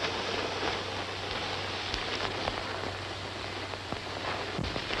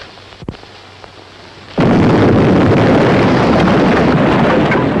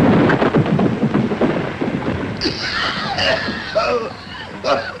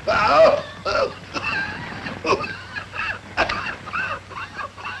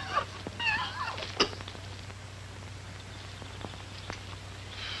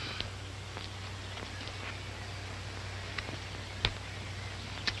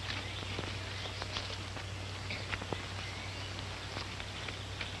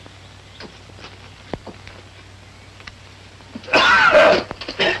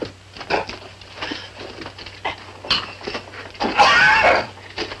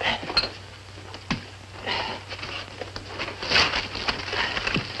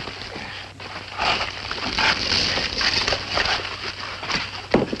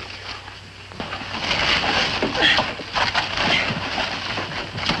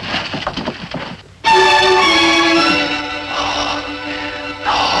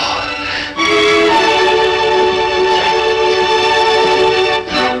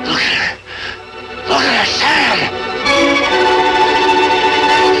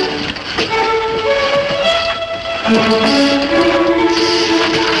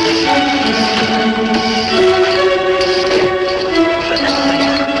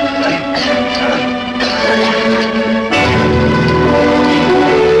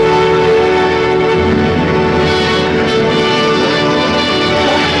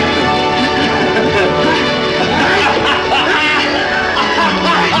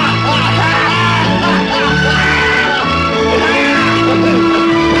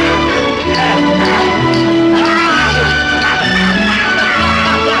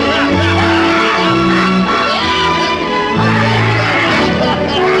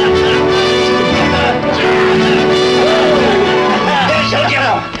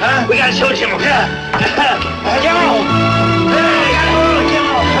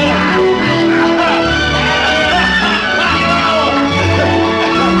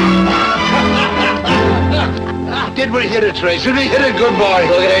 Did we hit it, Trace? Did we hit it, good boy?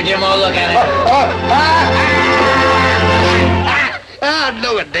 Look at it, Jim. Oh, look at it.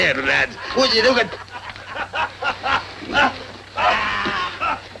 Look at that, lads. Would you look at...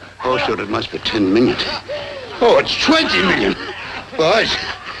 Oh, sure, it must be 10 million. Oh, it's 20 million. Boys,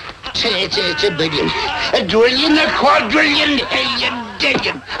 it's a billion. A trillion, a quadrillion, a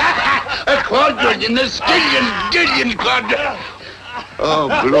dillion. A quadrillion, a skillion, dillion, quadrillion. Oh,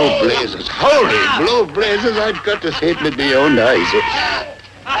 blue blazes. Holy blue blazes. I've got to see it with my own eyes.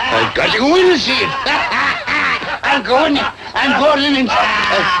 I've got to go in and see it. I'm going in.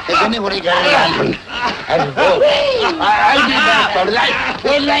 Has anybody got a lantern? I'll be back for life.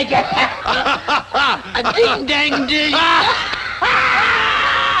 We'll like a ding-dang-ding.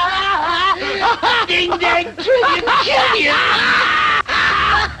 Ding-dang, trillion, killion.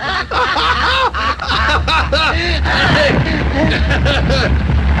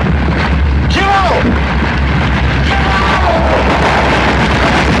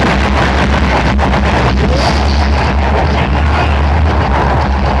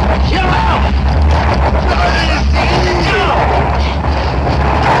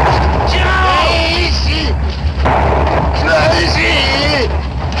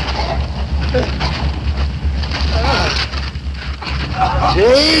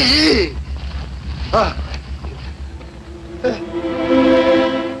 Daisy!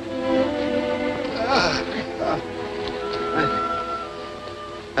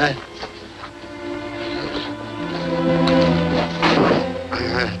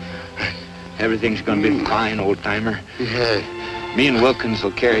 Everything's gonna be fine, old-timer. Yeah. Me and Wilkins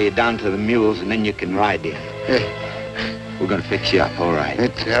will carry you down to the mules, and then you can ride in. We're gonna fix you up all right.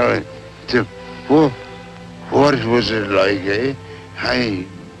 Tell it. What was it like, eh? I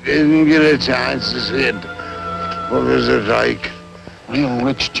didn't get a chance to see it. What was it like? Real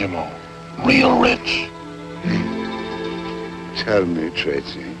rich, Jimmo. Real rich. Tell me,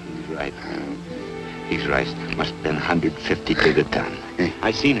 Tracy. He's right. He's right. Must have been 150 to the ton.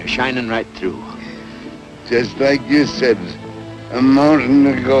 I seen her shining right through. Just like you said, a mountain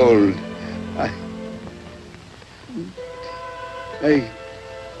of gold. I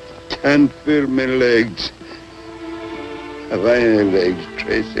can't feel my legs. Have I any legs,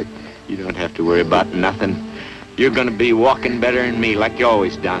 Tracy? You don't have to worry about nothing. You're gonna be walking better than me, like you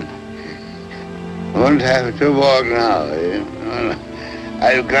always done. Won't have to walk now, eh? Well,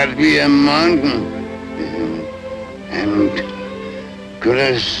 I've got to be a mountain. And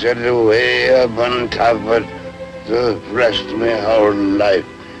gonna sit way up on top of it the rest of my whole life.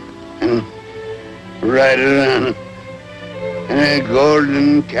 And ride around in a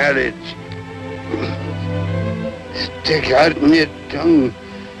golden carriage. Stick out in your tongue.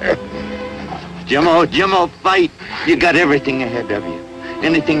 Jimmo, fight. You got everything ahead of you.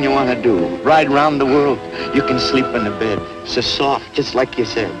 Anything you want to do. Ride around the world. You can sleep in the bed. So soft, just like you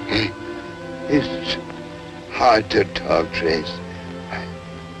said. It's hard to talk, Trace.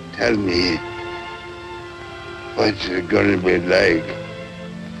 Tell me, what's it gonna be like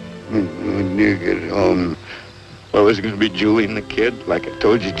when you get home? Well, it's gonna be Julie and the kid, like I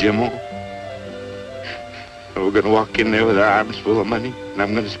told you, Jimmo. And we're gonna walk in there with our arms full of money, and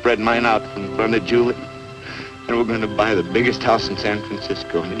I'm gonna spread mine out in front of Julie. And we're gonna buy the biggest house in San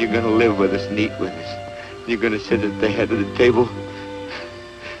Francisco, and you're gonna live with us and eat with us. You're gonna sit at the head of the table,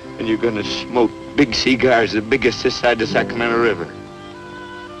 and you're gonna smoke big cigars, the biggest this side of the Sacramento River.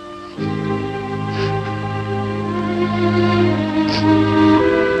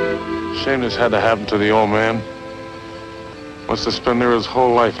 Shame this had to happen to the old man. Must have spent there his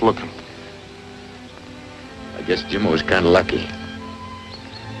whole life looking. I guess Jimmo was kind of lucky.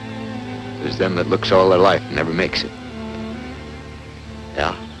 There's them that looks all their life and never makes it.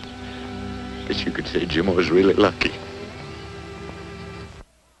 Yeah. Guess you could say Jimmo was really lucky.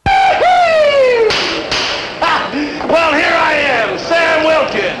 Well, here I am, Sam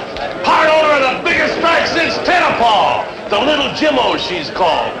Wilkins, part owner of the biggest strike since Tennepaw. The Little Jimmo, she's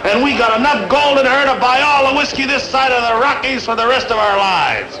called. And we got enough gold in her to buy all the whiskey this side of the Rockies for the rest of our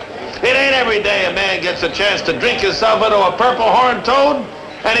lives. It ain't every day a man gets a chance to drink himself into a purple horned toad,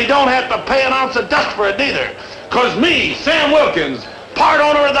 and he don't have to pay an ounce of dust for it neither. 'Cause me, Sam Wilkins, part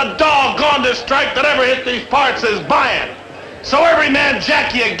owner of the doggondest strike that ever hit these parts, is buying. So every man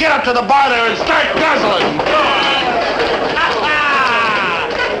jack you, get up to the bar there and start guzzling.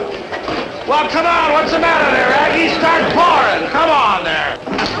 Well, come on, what's the matter there, Aggie? Start pouring. Come on there.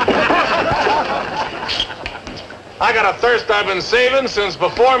 I got a thirst I've been saving since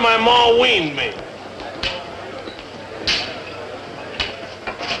before my ma weaned me.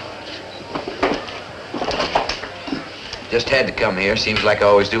 Just had to come here. Seems like I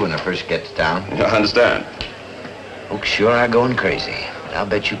always do when I first get to town. I understand. Folks sure are going crazy. I'll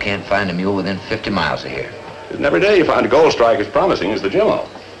bet you can't find a mule within 50 miles of here. Isn't every day you find a gold strike as promising as the Jimmo?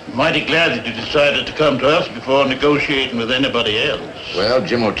 Mighty glad that you decided to come to us before negotiating with anybody else. Well,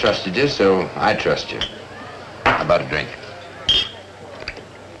 Jimmo trusted you, so I trust you. How about a drink?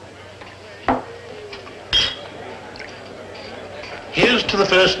 Here's to the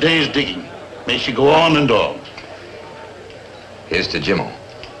first day's digging. May she go on and on. Here's to Jimmo.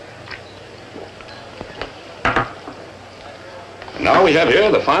 Now we have here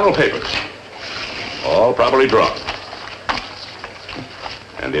the final papers. All properly drawn.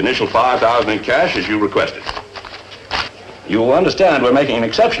 And the initial $5,000 in cash as you requested. You will understand we're making an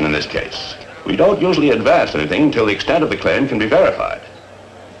exception in this case. We don't usually advance anything until the extent of the claim can be verified.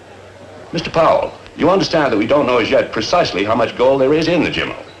 Mr. Powell, you understand that we don't know as yet precisely how much gold there is in the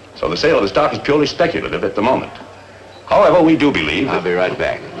Jimmo. So the sale of the stock is purely speculative at the moment. However, we do believe... I'll be right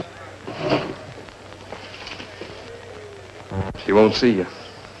back. She won't see you.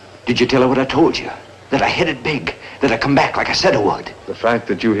 Did you tell her what I told you? That I hit it big. That I come back like I said I would. The fact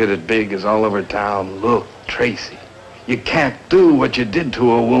that you hit it big is all over town. Look, Tracy, you can't do what you did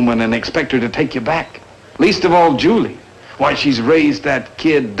to a woman and expect her to take you back. Least of all, Julie. Why, she's raised that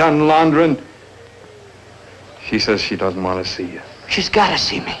kid, done laundering. She says she doesn't want to see you. She's got to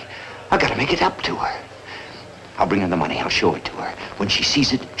see me. I got to make it up to her. I'll bring her the money. I'll show it to her. When she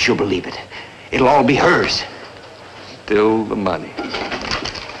sees it, she'll believe it. It'll all be hers. Still the money.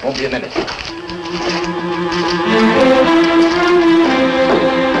 Won't be a minute.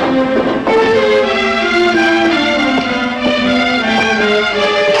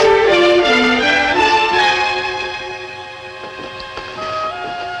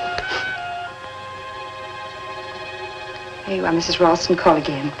 Here you are, Mrs. Ralston. Call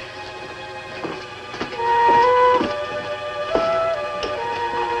again.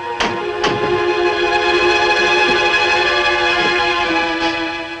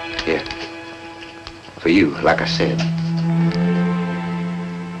 Here. For you, like I said.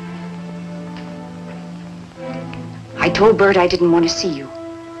 I told Bert I didn't want to see you.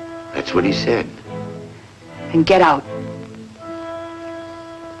 That's what he said. Then get out.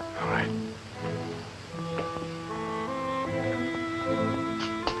 All right.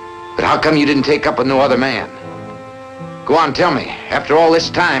 But how come you didn't take up with no other man? Go on, tell me. After all this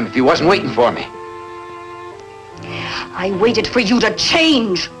time, if you wasn't waiting for me. I waited for you to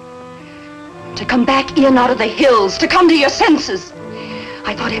change. To come back in out of the hills. To come to your senses.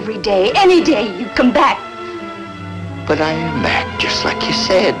 I thought every day, any day, you'd come back. But I am back, just like you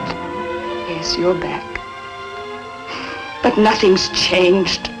said. Yes, you're back. But nothing's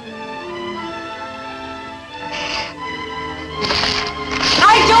changed.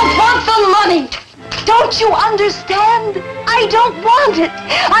 I don't want the money! Don't you understand? I don't want it.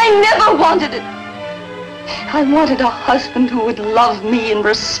 I never wanted it. I wanted a husband who would love me and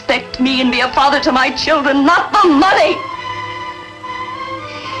respect me and be a father to my children, not the money.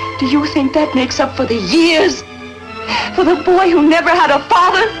 Do you think that makes up for the years? For the boy who never had a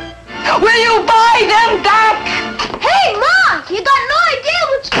father? Will you buy them back? Hey, Ma! You got no idea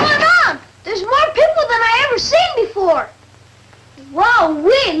what's going on. There's more people than I ever seen before. Wow,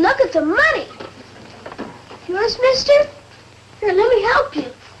 look at the money. Yours, mister? Here, let me help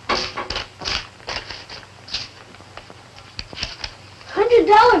you.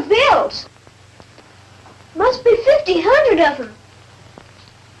 $100 bills. Must be 100 of them.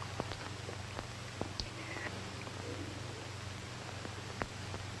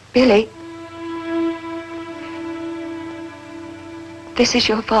 Billy, this is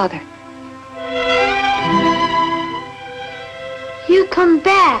your father. You come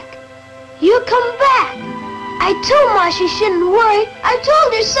back. You come back. I told Ma she shouldn't worry. I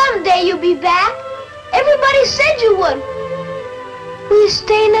told her someday you'll be back. Everybody said you would. Will you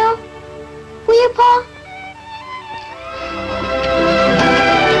stay now? Will you, Pa?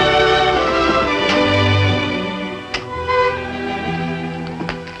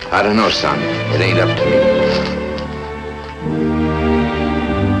 I don't know, son. It ain't up to me.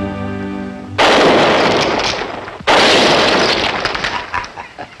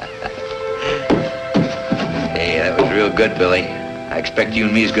 Hey, that was real good, Billy. I expect you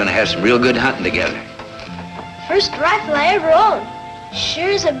and me's gonna have some real good hunting together. First rifle I ever owned. Sure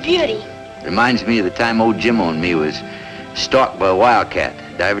is a beauty. Reminds me of the time old Jimmo and me was stalked by a wildcat.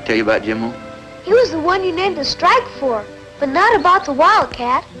 Did I ever tell you about Jimmo? He was the one you named a strike for, but not about the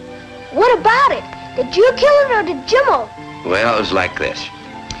wildcat. What about it? Did you kill it or did Jimmo? Well, it was like this.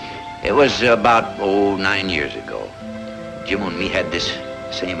 It was about, 9 years ago. Jimmo and me had this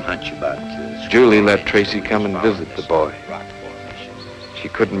same hunch about... Julie let Tracy come and visit the boy. She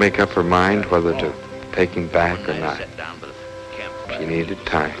couldn't make up her mind whether to take him back or not. She needed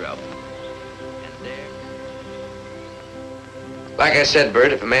time. Like I said,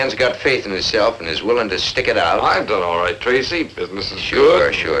 Bert, if a man's got faith in himself and is willing to stick it out... I've done all right, Tracy. Business is Sure.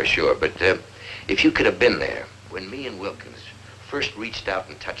 good. But if you could have been there when me and Wilkins first reached out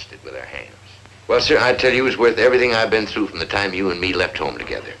and touched it with our hands. Well, sir, I tell you, it was worth everything I've been through from the time you and me left home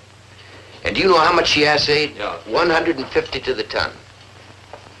together. And do you know how much she assayed? Yeah. 150 to the ton.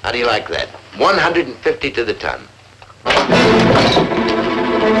 How do you like that? 150 to the ton.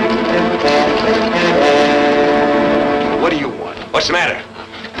 What do you want? What's the matter?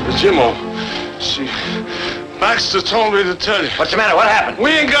 Jimmo, Baxter told me to tell you. What's the matter? What happened?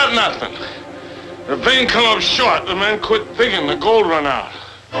 We ain't got nothing. The vein come up short. The men quit digging. The gold run out.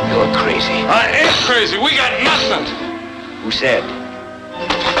 You're crazy. I ain't crazy. We got nothing. Who said?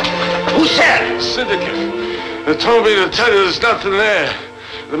 Who said? Syndicate. They told me to tell you there's nothing there.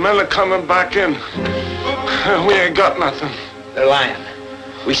 The men are coming back in. We ain't got nothing. They're lying.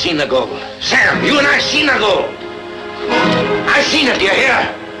 We seen the gold. Sam, you and I seen the gold. I seen it, you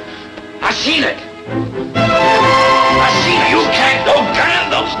hear? I seen it. I seen it. You can't go gunning.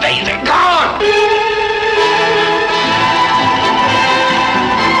 Those days are gone.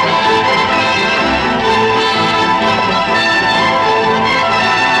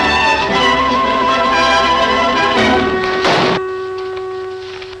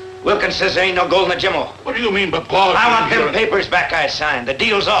 Wilkins says there ain't no gold in the Jimmo. What do you mean by boss? I want them papers back I signed. The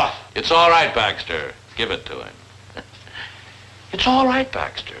deal's off. It's all right, Baxter. Give it to him. It's all right,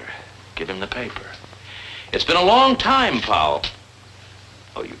 Baxter. Give him the paper. It's been a long time, Powell.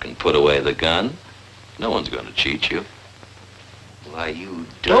 Oh, you can put away the gun. No one's going to cheat you. Why, you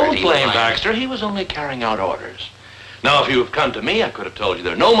Don't dirty blame liar. Baxter. He was only carrying out orders. Now, if you have come to me, I could have told you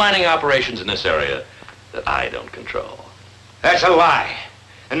there are no mining operations in this area that I don't control. That's a lie.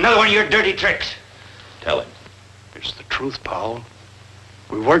 Another one of your dirty tricks. Tell him. It's the truth, Powell.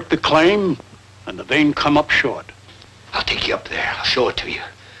 We worked the claim, and the vein come up short. I'll take you up there. I'll show it to you.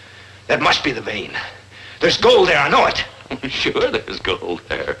 That must be the vein. There's gold there, I know it. Sure, there's gold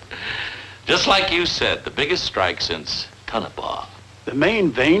there. Just like you said, the biggest strike since Tonopah. The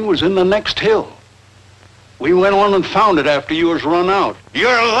main vein was in the next hill. We went on and found it after you was run out.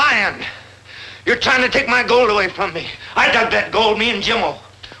 You're lying. You're trying to take my gold away from me. I dug that gold, me and Jimmo.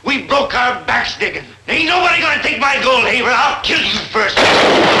 We broke our backs digging. Ain't nobody gonna take my gold, Haver. I'll kill you first.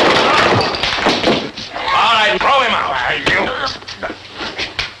 All right, throw him out.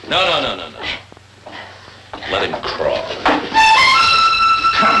 No. Let him crawl.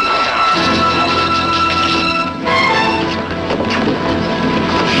 Come down.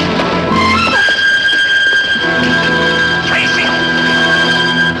 Tracy!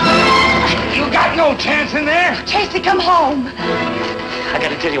 You got no chance in there. Tracy, come home. I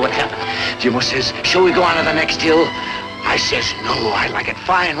gotta tell you what happened. Jimmo says, shall we go on to the next hill? I says, no, I like it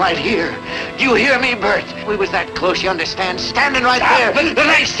fine right here. Do you hear me, Bert? We was that close, you understand? Standing right there. The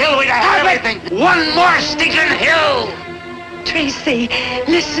next hill, we'd have everything. One more stinking hill. Tracy,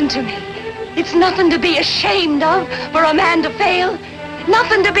 listen to me. It's nothing to be ashamed of for a man to fail.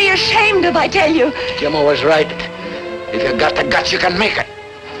 Nothing to be ashamed of, I tell you. Jimmo was right. If you got the guts, you can make it.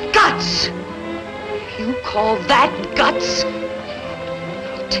 Guts? You call that guts?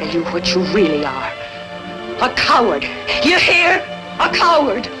 I'll tell you what you really are. A coward. You hear? A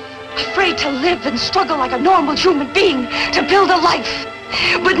coward. Afraid to live and struggle like a normal human being to build a life.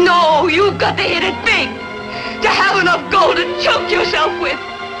 But no, you've got to hit it big. To have enough gold to choke yourself with.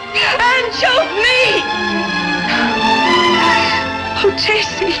 And choke me! Oh,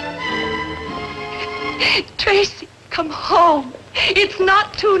 Tracy. Tracy, come home. It's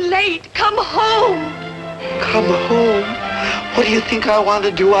not too late. Come home. Come home? What do you think I want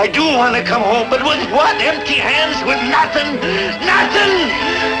to do? I do want to come home, but with what? Empty hands, with nothing? Nothing!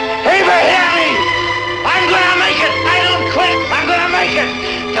 Haver, hear me! I'm gonna make it! I don't quit! I'm gonna make it!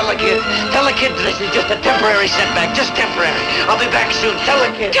 Tell the kid this is just a temporary setback, just temporary. I'll be back soon. Tell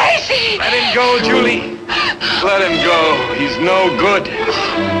the kid. Tracy! Let him go, Julie. Let him go. He's no good.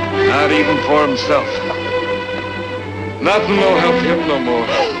 Not even for himself. Nothing will help him no more.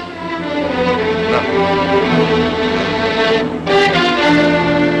 Nothing.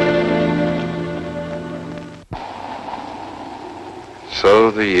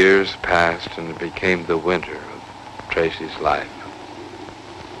 So the years passed and it became the winter of Tracy's life.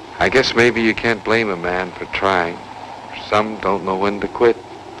 I guess maybe you can't blame a man for trying. Some don't know when to quit.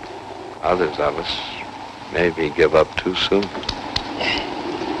 Others of us maybe give up too soon.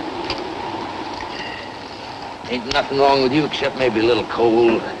 Ain't nothing wrong with you except maybe a little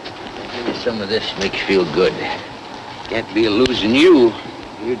cold. Maybe some of this makes you feel good. Can't be losing you.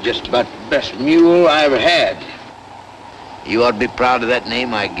 You're just about the best mule I ever had. You ought to be proud of that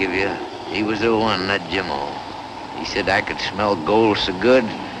name I give you. He was the one, not Jimmo. He said I could smell gold so good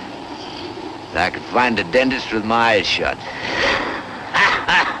that I could find a dentist with my eyes shut.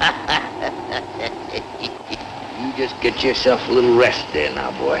 You just get yourself a little rest there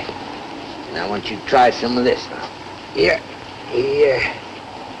now, boy. And I want you to try some of this now. Here. There.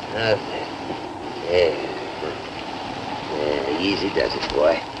 Easy does it,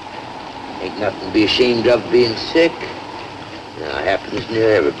 boy. Ain't nothing to be ashamed of being sick. Now, it happens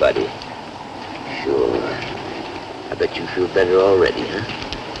near everybody. Sure. I bet you feel better already, huh?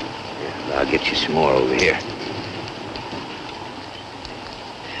 Yeah, I'll get you some more over here.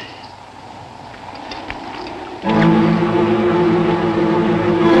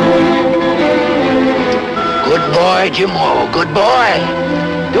 Good boy, Jimmo. Good boy.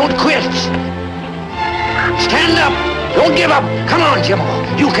 Don't quit. Stand up. Don't give up. Come on, Jimmo.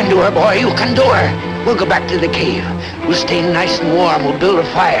 You can do her, boy. You can do her. We'll go back to the cave. We'll stay nice and warm. We'll build a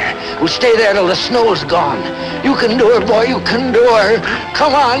fire. We'll stay there till the snow's gone. You can do her, boy. You can do her.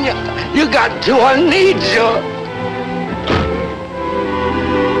 Come on. You got to. I need you.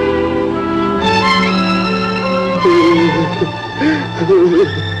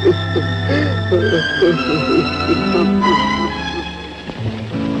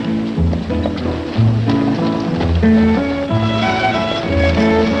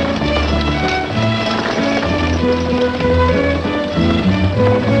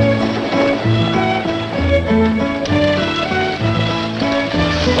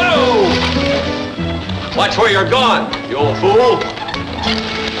 Whoa! Watch where you're going, you old fool.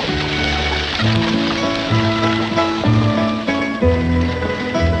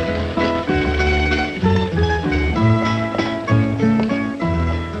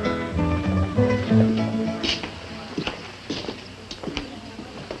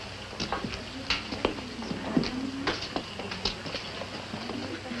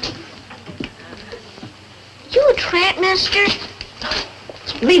 Mister?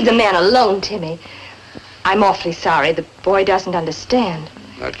 Leave the man alone, Timmy. I'm awfully sorry. The boy doesn't understand.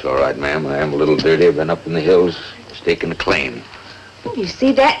 That's all right, ma'am. I am a little dirty. I've been up in the hills staking a claim. You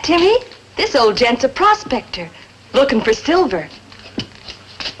see that, Timmy? This old gent's a prospector, looking for silver.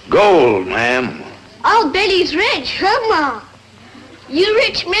 Gold, ma'am. I'll bet he's rich, huh, Ma? You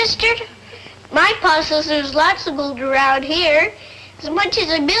rich, mister? My pa says there's lots of gold around here. As much as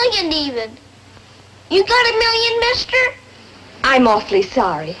 $1 million, even. You got $1 million, mister? I'm awfully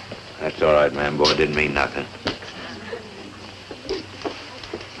sorry. That's all right, ma'am. Boy, didn't mean nothing.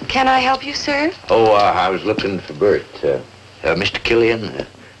 Can I help you, sir? Oh, I was looking for Bert. Mr. Killian,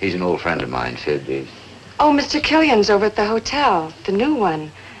 he's an old friend of mine, said he's... Oh, Mr. Killian's over at the hotel, the new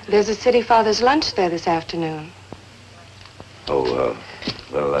one. There's a City Father's lunch there this afternoon. Oh,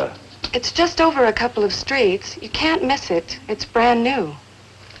 well, It's just over a couple of streets. You can't miss it. It's brand new.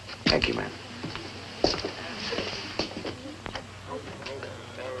 Thank you, ma'am.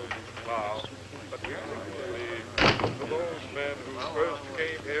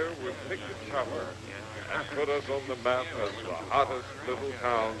 Put us on the map as the hottest little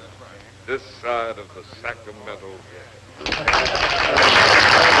town this side of the Sacramento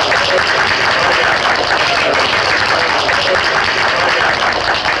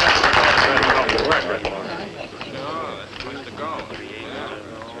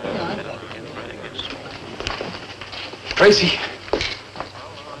Tracy.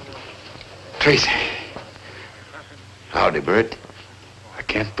 Tracy. Howdy, Bert. I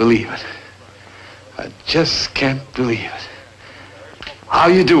can't believe it. I just can't believe it. How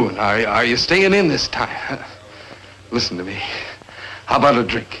you doing? Are you staying in this time? Listen to me. How about a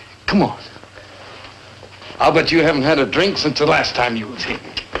drink? Come on. I'll bet you haven't had a drink since the last time you was here.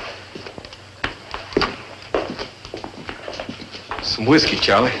 Some whiskey,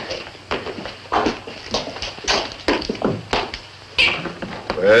 Charlie.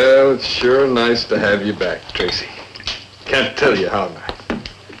 Well, it's sure nice to have you back, Tracy. Can't tell you how nice.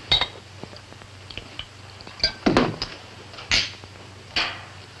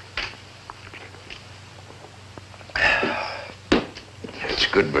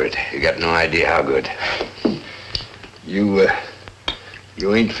 Good, Bert. You got no idea how good. You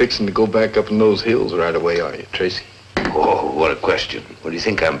ain't fixing to go back up in those hills right away, are you, Tracy? Oh, what a question. What do you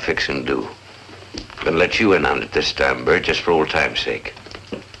think I'm fixing to do? I'm gonna let you in on it this time, Bert, just for old time's sake.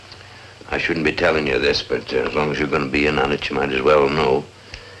 I shouldn't be telling you this, but as long as you're gonna be in on it, you might as well know.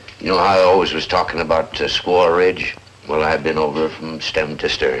 You know how I always was talking about Squaw Ridge? Well, I've been over from stem to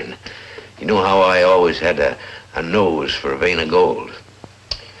stern. You know how I always had a nose for a vein of gold?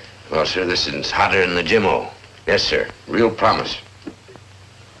 Well, sir, this is hotter than the Jimmo. Yes, sir. Real promise.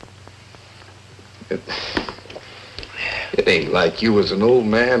 It ain't like you was an old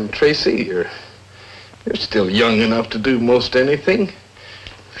man, Tracy. You're still young enough to do most anything.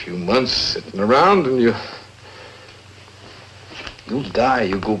 A few months sitting around and you'll die.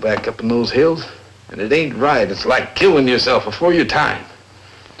 You go back up in those hills. And it ain't right. It's like killing yourself before your time.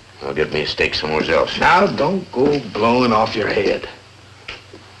 I'll get me a steak somewhere else. Now, don't go blowing off your head.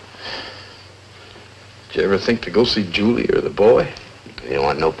 Did you ever think to go see Julie or the boy? You don't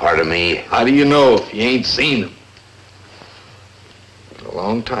want no part of me. How do you know if you ain't seen them? A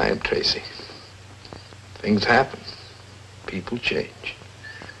long time, Tracy. Things happen. People change.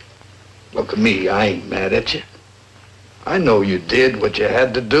 Look at me, I ain't mad at you. I know you did what you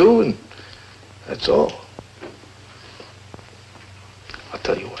had to do, and that's all. I'll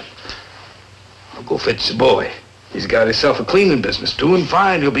tell you what. I'll go fetch the boy. He's got himself a cleaning business, doing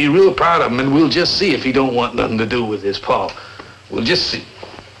fine. He'll be real proud of him, and we'll just see if he don't want nothing to do with his pa. We'll just see.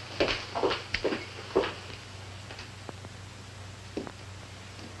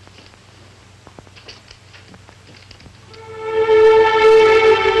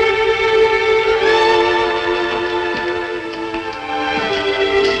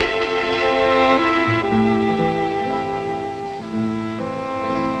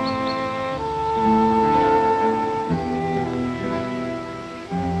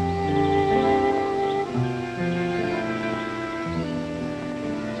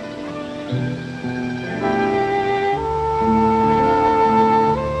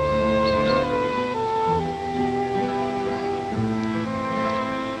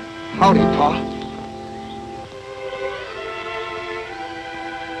 Howdy, Pa.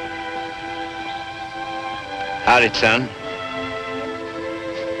 Howdy, son.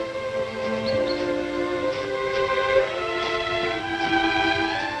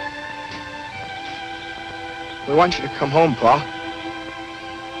 We want you to come home, Pa.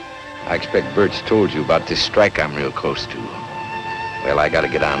 I expect Bert's told you about this strike I'm real close to. Well, I gotta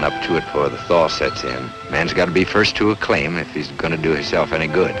get on up to it before the thaw sets in. Man's gotta be first to a claim if he's gonna do himself any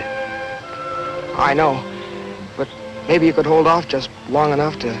good. I know, but maybe you could hold off just long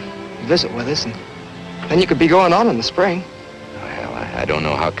enough to visit with us, and then you could be going on in the spring. Well, I don't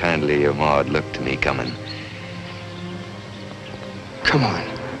know how kindly your ma'd look to me coming. Come on.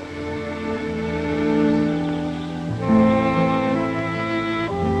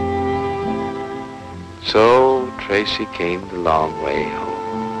 So Tracy came the long way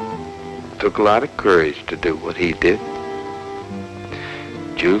home. Took a lot of courage to do what he did.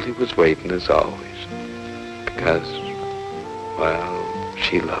 Julie was waiting as always because, well,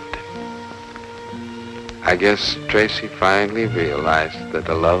 she loved him. I guess Tracy finally realized that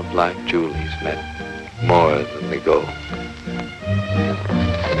a love like Julie's meant more than the gold.